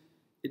times,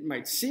 it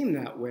might seem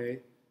that way,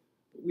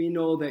 but we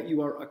know that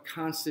you are a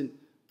constant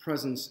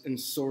presence and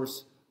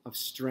source of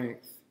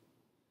strength.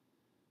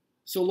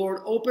 So,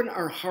 Lord, open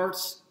our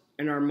hearts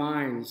and our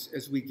minds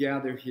as we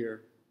gather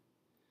here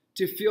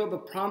to feel the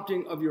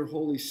prompting of your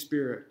Holy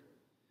Spirit,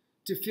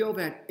 to feel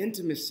that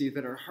intimacy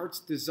that our hearts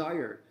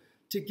desire,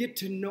 to get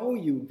to know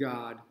you,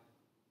 God.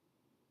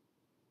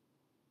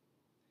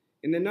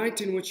 In the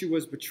night in which he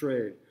was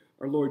betrayed,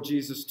 our Lord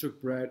Jesus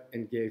took bread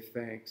and gave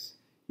thanks.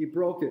 He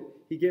broke it.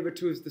 He gave it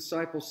to his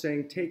disciples,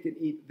 saying, "Take and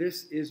eat.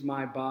 This is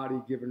my body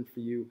given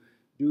for you.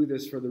 Do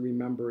this for the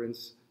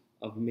remembrance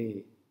of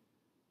me."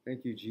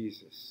 Thank you,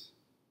 Jesus.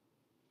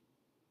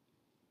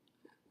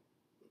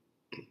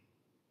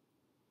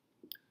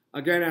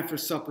 Again, after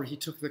supper, he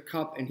took the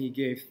cup and he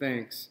gave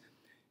thanks.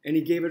 And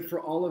he gave it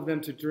for all of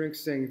them to drink,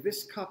 saying,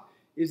 "This cup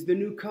is the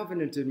new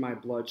covenant in my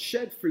blood,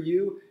 shed for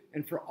you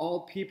and for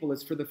all people.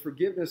 It's for the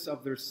forgiveness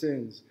of their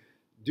sins.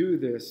 Do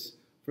this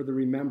for the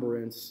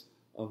remembrance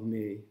of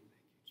me."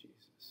 Thank you,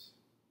 Jesus.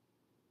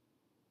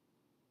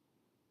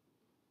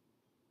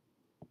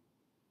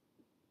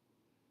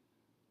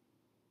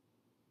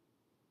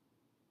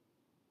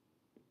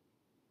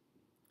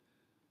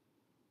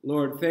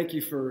 Lord, thank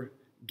you for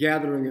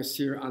gathering us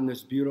here on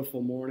this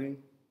beautiful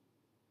morning,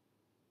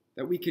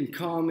 that we can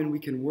come and we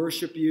can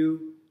worship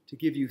you, to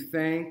give you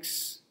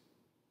thanks,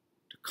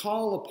 to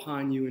call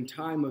upon you in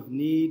time of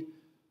need,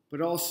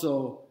 but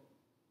also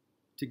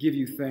to give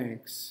you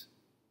thanks.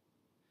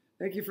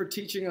 Thank you for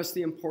teaching us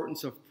the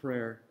importance of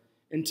prayer.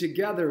 And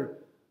together,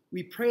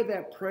 we pray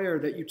that prayer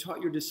that you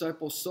taught your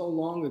disciples so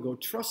long ago,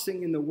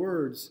 trusting in the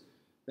words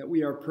that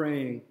we are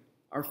praying.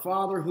 Our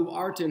Father who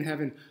art in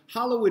heaven,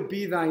 hallowed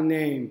be thy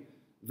name.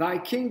 Thy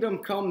kingdom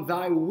come,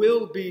 thy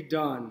will be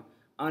done,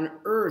 on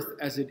earth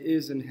as it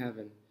is in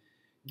heaven.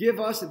 Give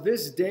us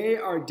this day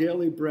our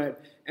daily bread,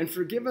 and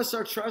forgive us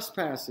our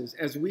trespasses,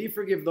 as we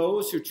forgive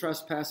those who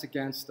trespass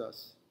against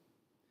us.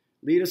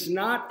 Lead us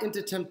not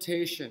into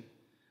temptation,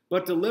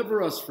 but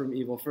deliver us from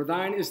evil. For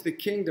thine is the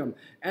kingdom,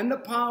 and the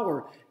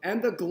power,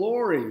 and the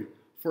glory,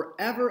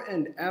 forever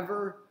and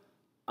ever.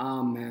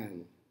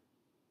 Amen.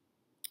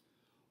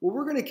 Well,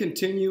 we're going to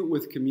continue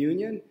with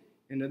communion,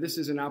 and this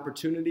is an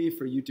opportunity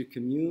for you to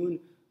commune,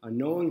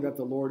 knowing that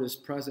the Lord is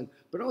present,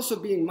 but also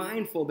being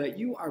mindful that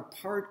you are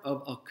part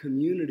of a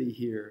community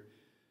here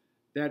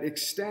that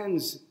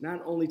extends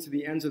not only to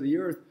the ends of the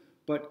earth,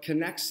 but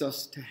connects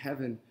us to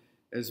heaven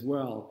as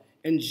well.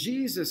 And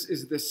Jesus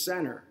is the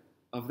center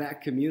of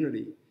that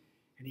community.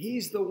 And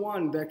he's the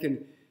one that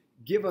can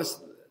give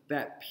us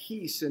that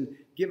peace and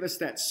give us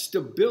that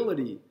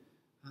stability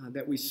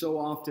that we so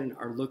often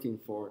are looking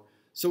for.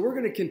 So we're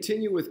going to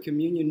continue with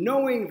communion,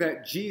 knowing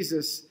that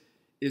Jesus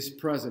is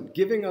present,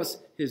 giving us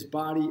his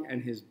body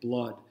and his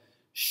blood,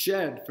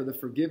 shed for the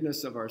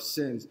forgiveness of our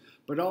sins,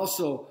 but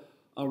also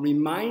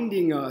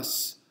reminding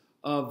us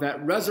of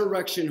that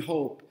resurrection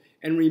hope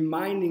and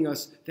reminding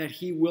us that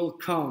he will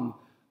come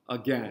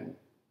again.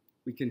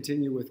 We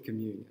continue with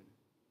communion.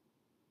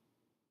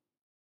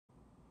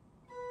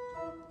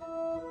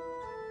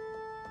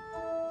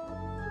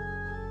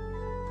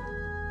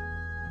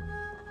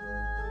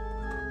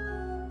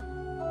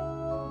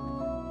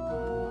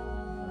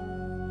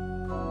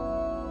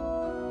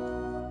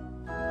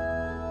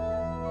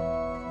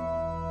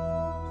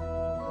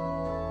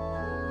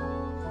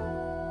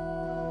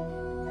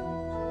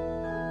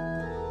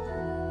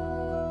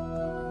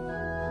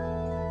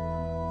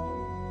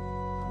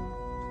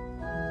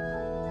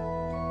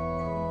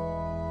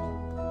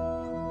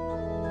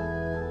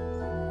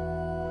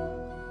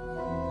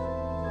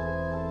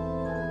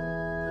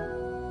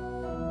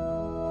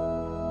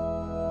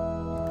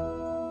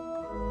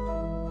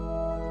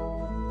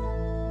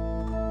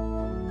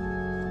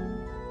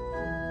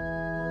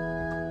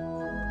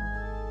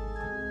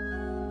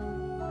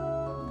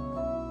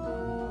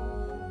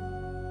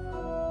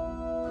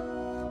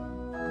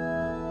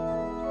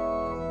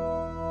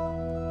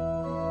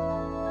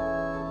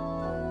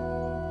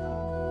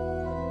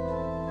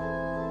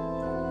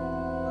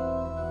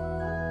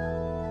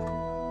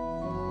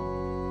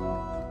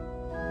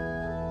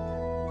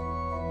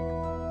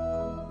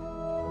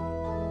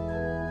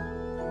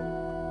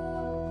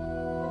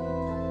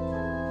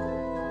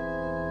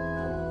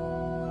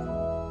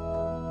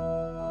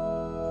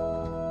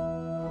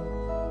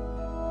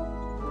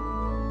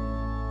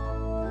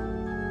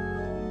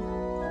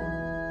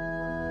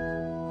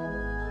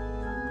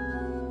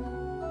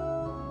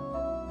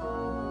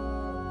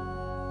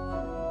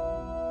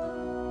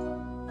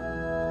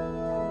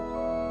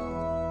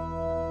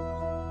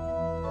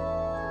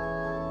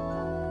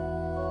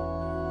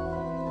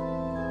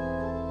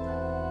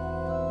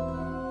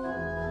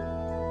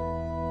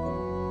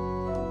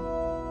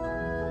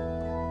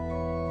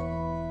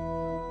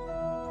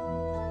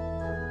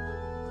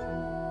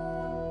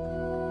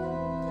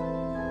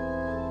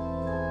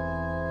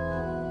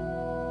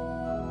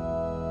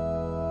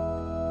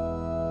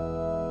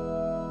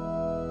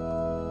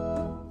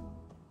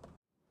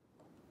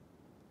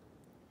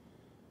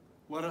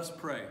 Let us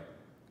pray.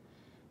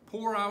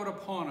 Pour out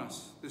upon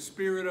us the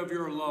spirit of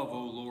your love,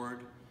 O Lord,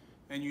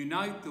 and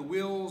unite the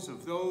wills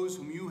of those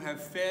whom you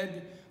have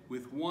fed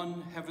with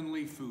one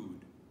heavenly food.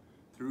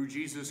 Through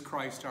Jesus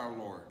Christ our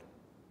Lord.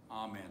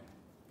 Amen.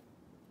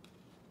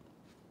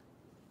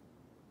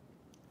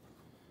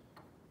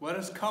 Let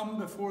us come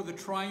before the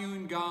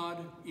triune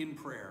God in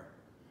prayer.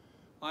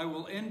 I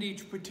will end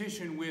each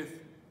petition with,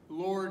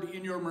 Lord,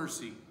 in your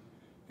mercy,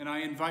 and I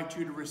invite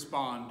you to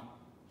respond,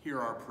 hear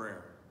our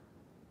prayer.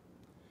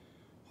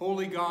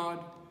 Holy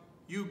God,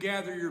 you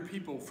gather your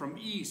people from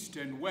east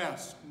and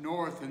west,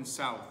 north and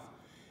south.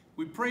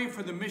 We pray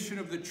for the mission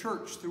of the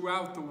church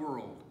throughout the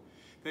world,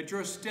 that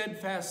your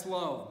steadfast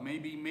love may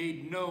be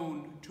made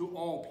known to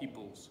all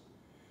peoples.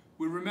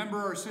 We remember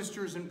our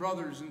sisters and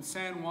brothers in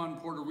San Juan,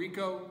 Puerto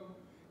Rico,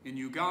 in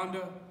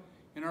Uganda,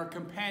 and our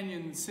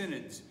companion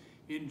synods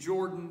in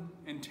Jordan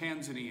and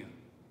Tanzania.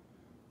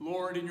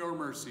 Lord, in your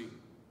mercy,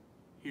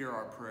 hear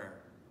our prayer.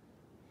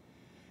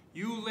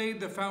 You laid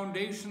the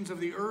foundations of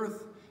the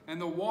earth, and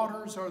the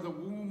waters are the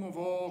womb of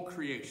all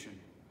creation.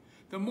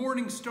 The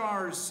morning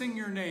stars sing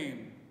your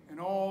name, and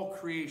all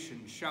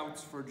creation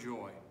shouts for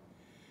joy.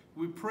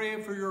 We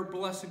pray for your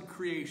blessed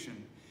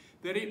creation,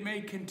 that it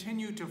may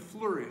continue to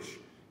flourish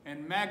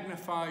and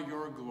magnify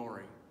your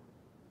glory.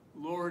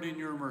 Lord, in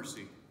your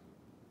mercy,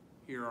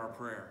 hear our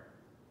prayer.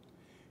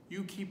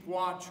 You keep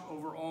watch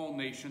over all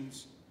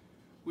nations.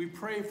 We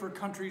pray for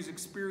countries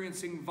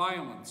experiencing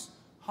violence,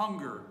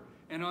 hunger,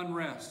 and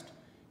unrest,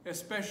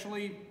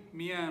 especially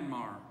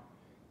Myanmar,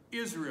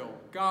 Israel,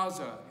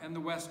 Gaza, and the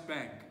West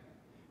Bank,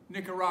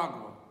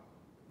 Nicaragua,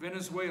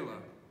 Venezuela,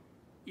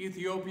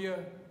 Ethiopia,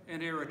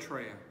 and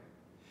Eritrea.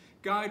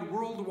 Guide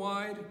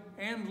worldwide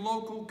and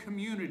local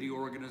community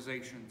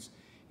organizations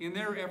in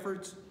their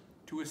efforts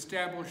to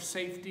establish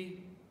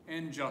safety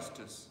and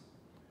justice.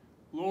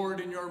 Lord,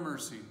 in your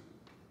mercy,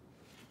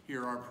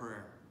 hear our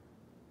prayer.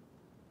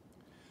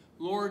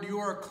 Lord, you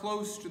are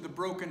close to the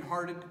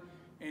brokenhearted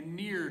and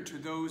near to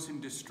those in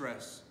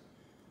distress.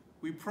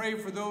 We pray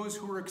for those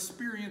who are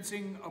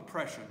experiencing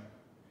oppression.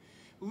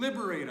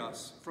 Liberate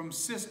us from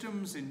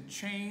systems and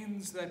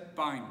chains that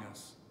bind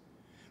us.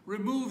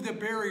 Remove the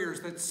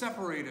barriers that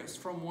separate us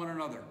from one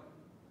another.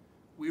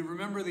 We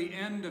remember the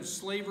end of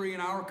slavery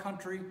in our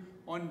country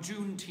on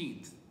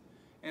Juneteenth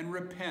and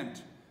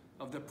repent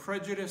of the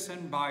prejudice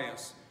and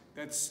bias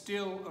that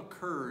still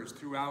occurs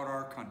throughout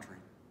our country.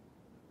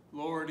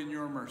 Lord, in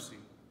your mercy,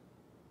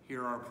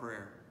 hear our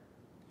prayer.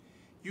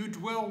 You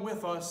dwell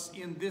with us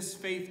in this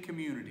faith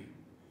community.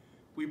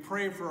 We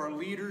pray for our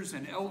leaders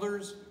and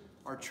elders,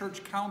 our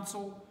church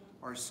council,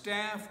 our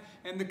staff,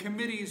 and the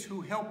committees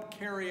who help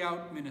carry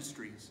out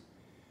ministries.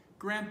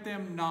 Grant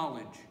them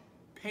knowledge,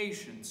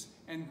 patience,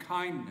 and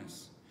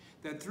kindness,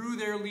 that through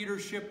their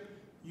leadership,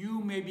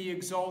 you may be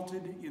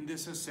exalted in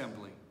this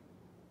assembly.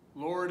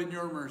 Lord, in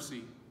your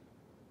mercy,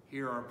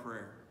 hear our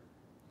prayer.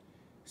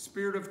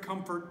 Spirit of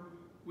comfort,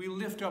 we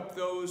lift up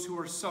those who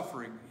are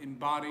suffering in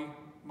body,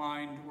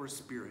 mind, or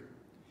spirit.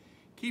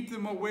 Keep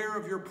them aware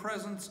of your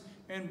presence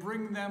and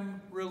bring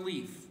them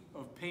relief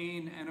of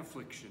pain and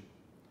affliction.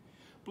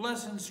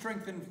 Bless and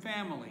strengthen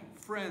family,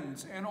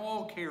 friends, and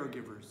all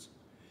caregivers.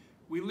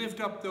 We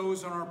lift up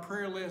those on our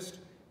prayer list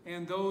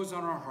and those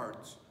on our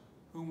hearts,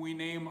 whom we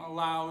name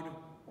aloud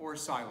or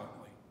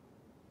silently.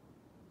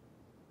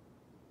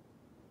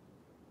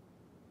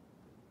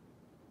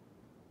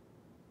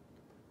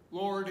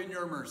 Lord, in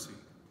your mercy,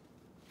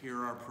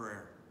 hear our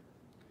prayer.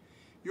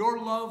 Your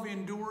love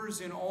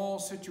endures in all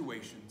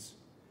situations.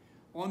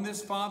 On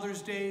this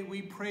Father's Day,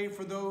 we pray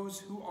for those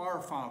who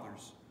are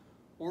fathers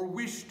or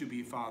wish to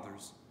be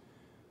fathers,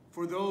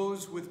 for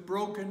those with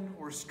broken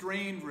or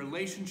strained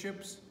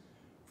relationships,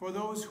 for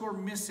those who are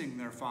missing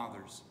their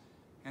fathers,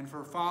 and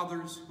for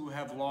fathers who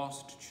have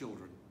lost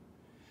children.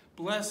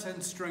 Bless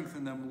and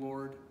strengthen them,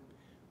 Lord.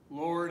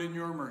 Lord, in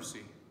your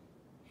mercy,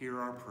 hear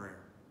our prayer.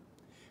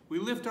 We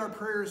lift our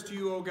prayers to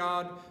you, O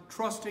God,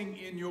 trusting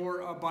in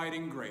your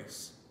abiding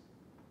grace.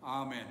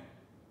 Amen.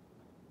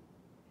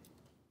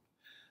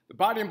 The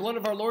body and blood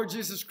of our Lord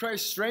Jesus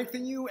Christ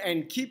strengthen you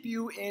and keep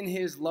you in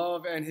his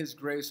love and his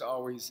grace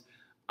always.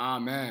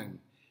 Amen.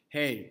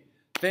 Hey,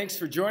 thanks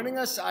for joining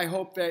us. I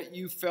hope that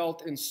you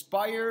felt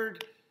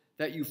inspired,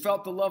 that you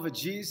felt the love of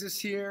Jesus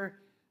here,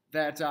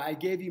 that I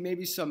gave you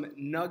maybe some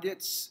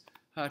nuggets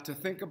to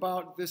think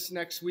about this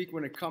next week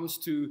when it comes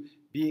to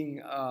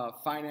being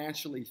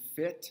financially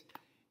fit.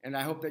 And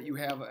I hope that you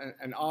have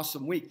an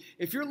awesome week.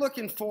 If you're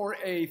looking for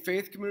a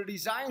faith community,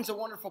 Zion's a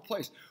wonderful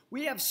place.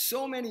 We have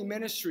so many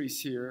ministries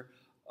here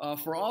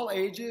for all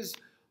ages,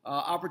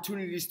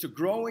 opportunities to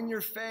grow in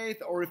your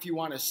faith, or if you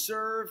want to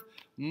serve,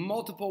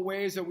 multiple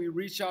ways that we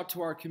reach out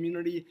to our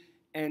community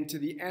and to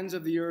the ends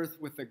of the earth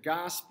with the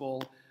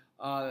gospel,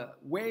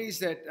 ways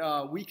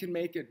that we can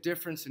make a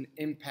difference and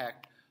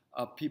impact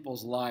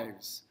people's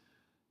lives,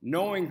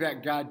 knowing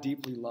that God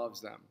deeply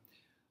loves them.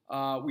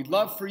 We'd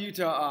love for you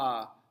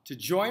to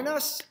join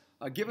us.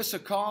 Give us a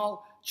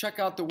call, check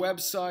out the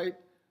website,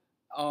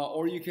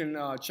 or you can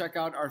check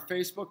out our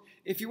Facebook.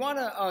 If you want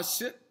to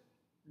sit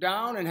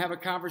down and have a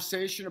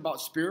conversation about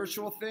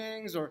spiritual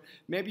things, or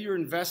maybe you're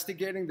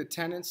investigating the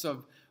tenets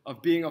of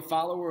being a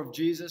follower of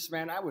Jesus,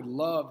 man, I would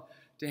love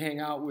to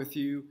hang out with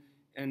you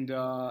and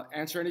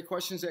answer any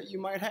questions that you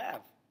might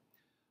have.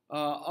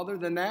 Other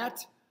than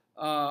that,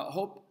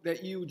 hope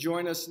that you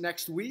join us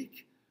next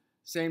week,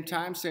 same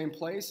time, same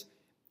place.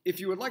 If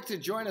you would like to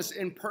join us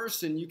in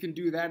person, you can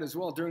do that as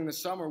well. During the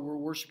summer, we're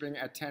worshiping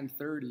at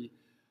 10:30.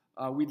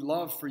 We'd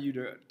love for you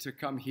to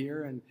come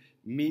here and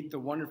meet the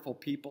wonderful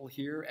people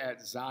here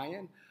at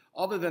Zion.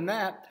 Other than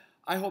that,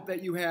 I hope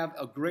that you have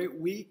a great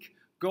week.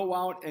 Go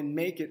out and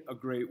make it a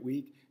great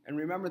week. And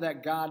remember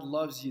that God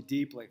loves you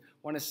deeply. I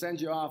want to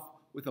send you off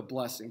with a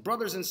blessing.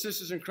 Brothers and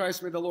sisters in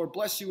Christ, may the Lord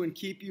bless you and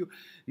keep you.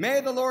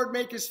 May the Lord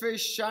make his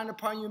face shine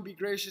upon you and be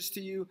gracious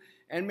to you.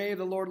 And may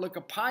the Lord look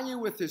upon you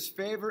with his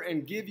favor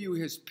and give you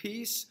his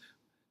peace.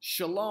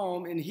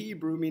 Shalom in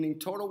Hebrew, meaning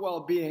total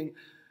well-being,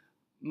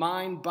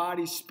 mind,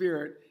 body,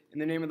 spirit, in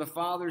the name of the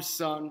Father,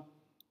 Son,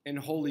 and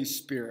Holy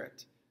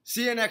Spirit.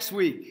 See you next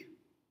week.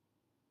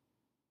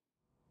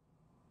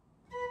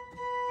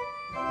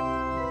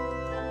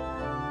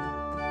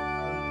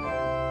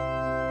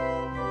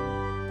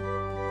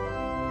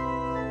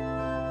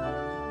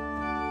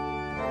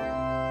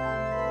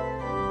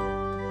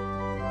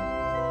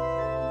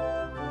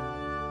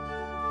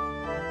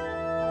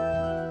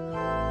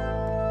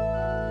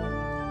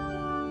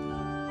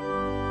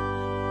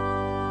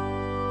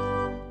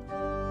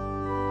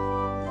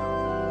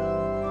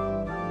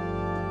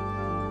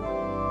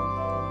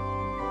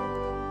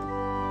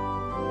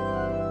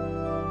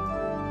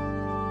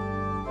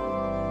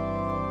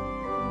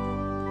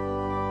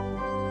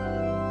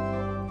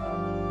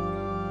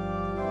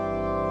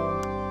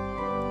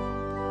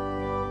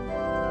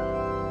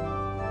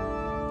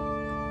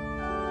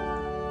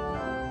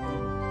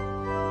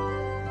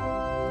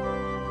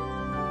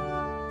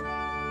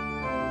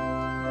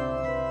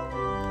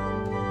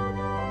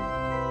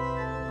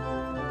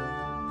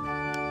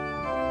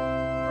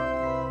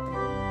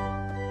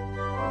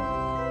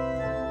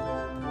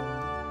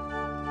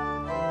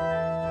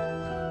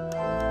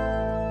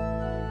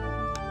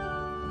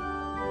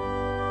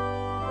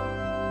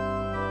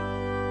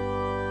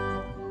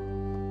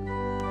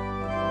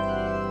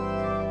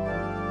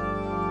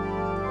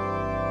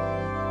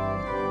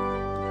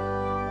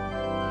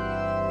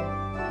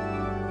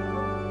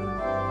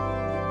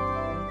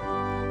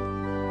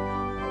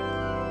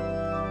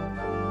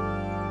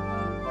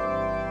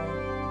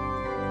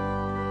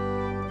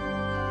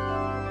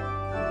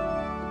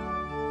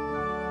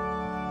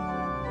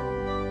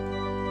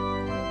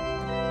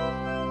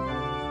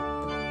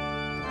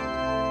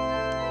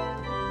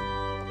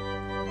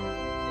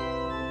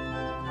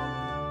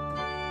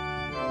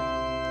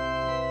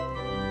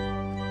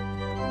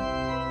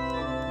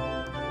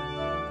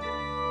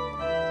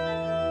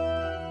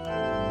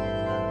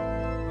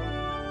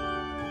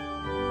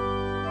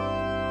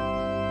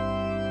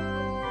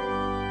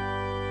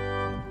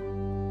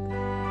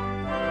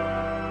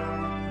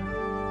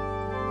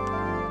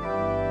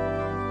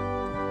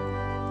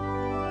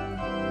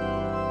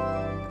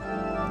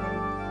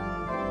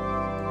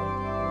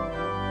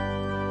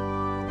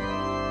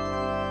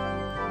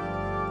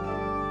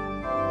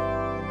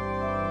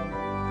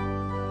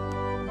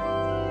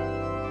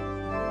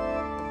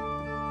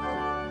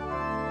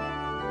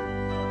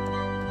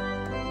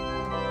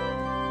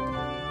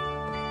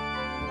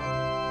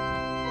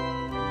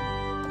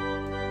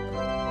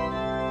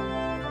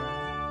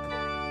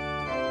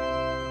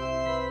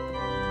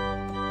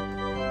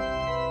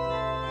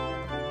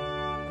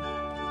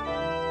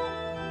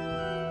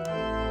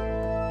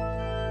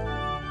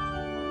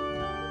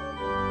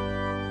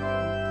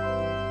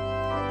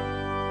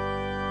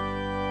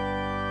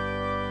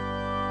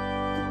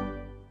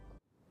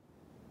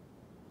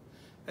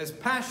 As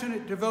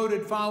passionate,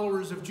 devoted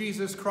followers of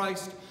Jesus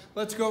Christ,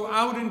 let's go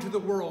out into the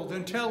world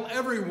and tell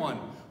everyone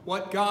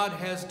what God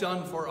has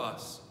done for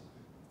us.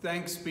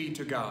 Thanks be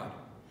to God.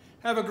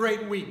 Have a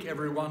great week,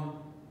 everyone.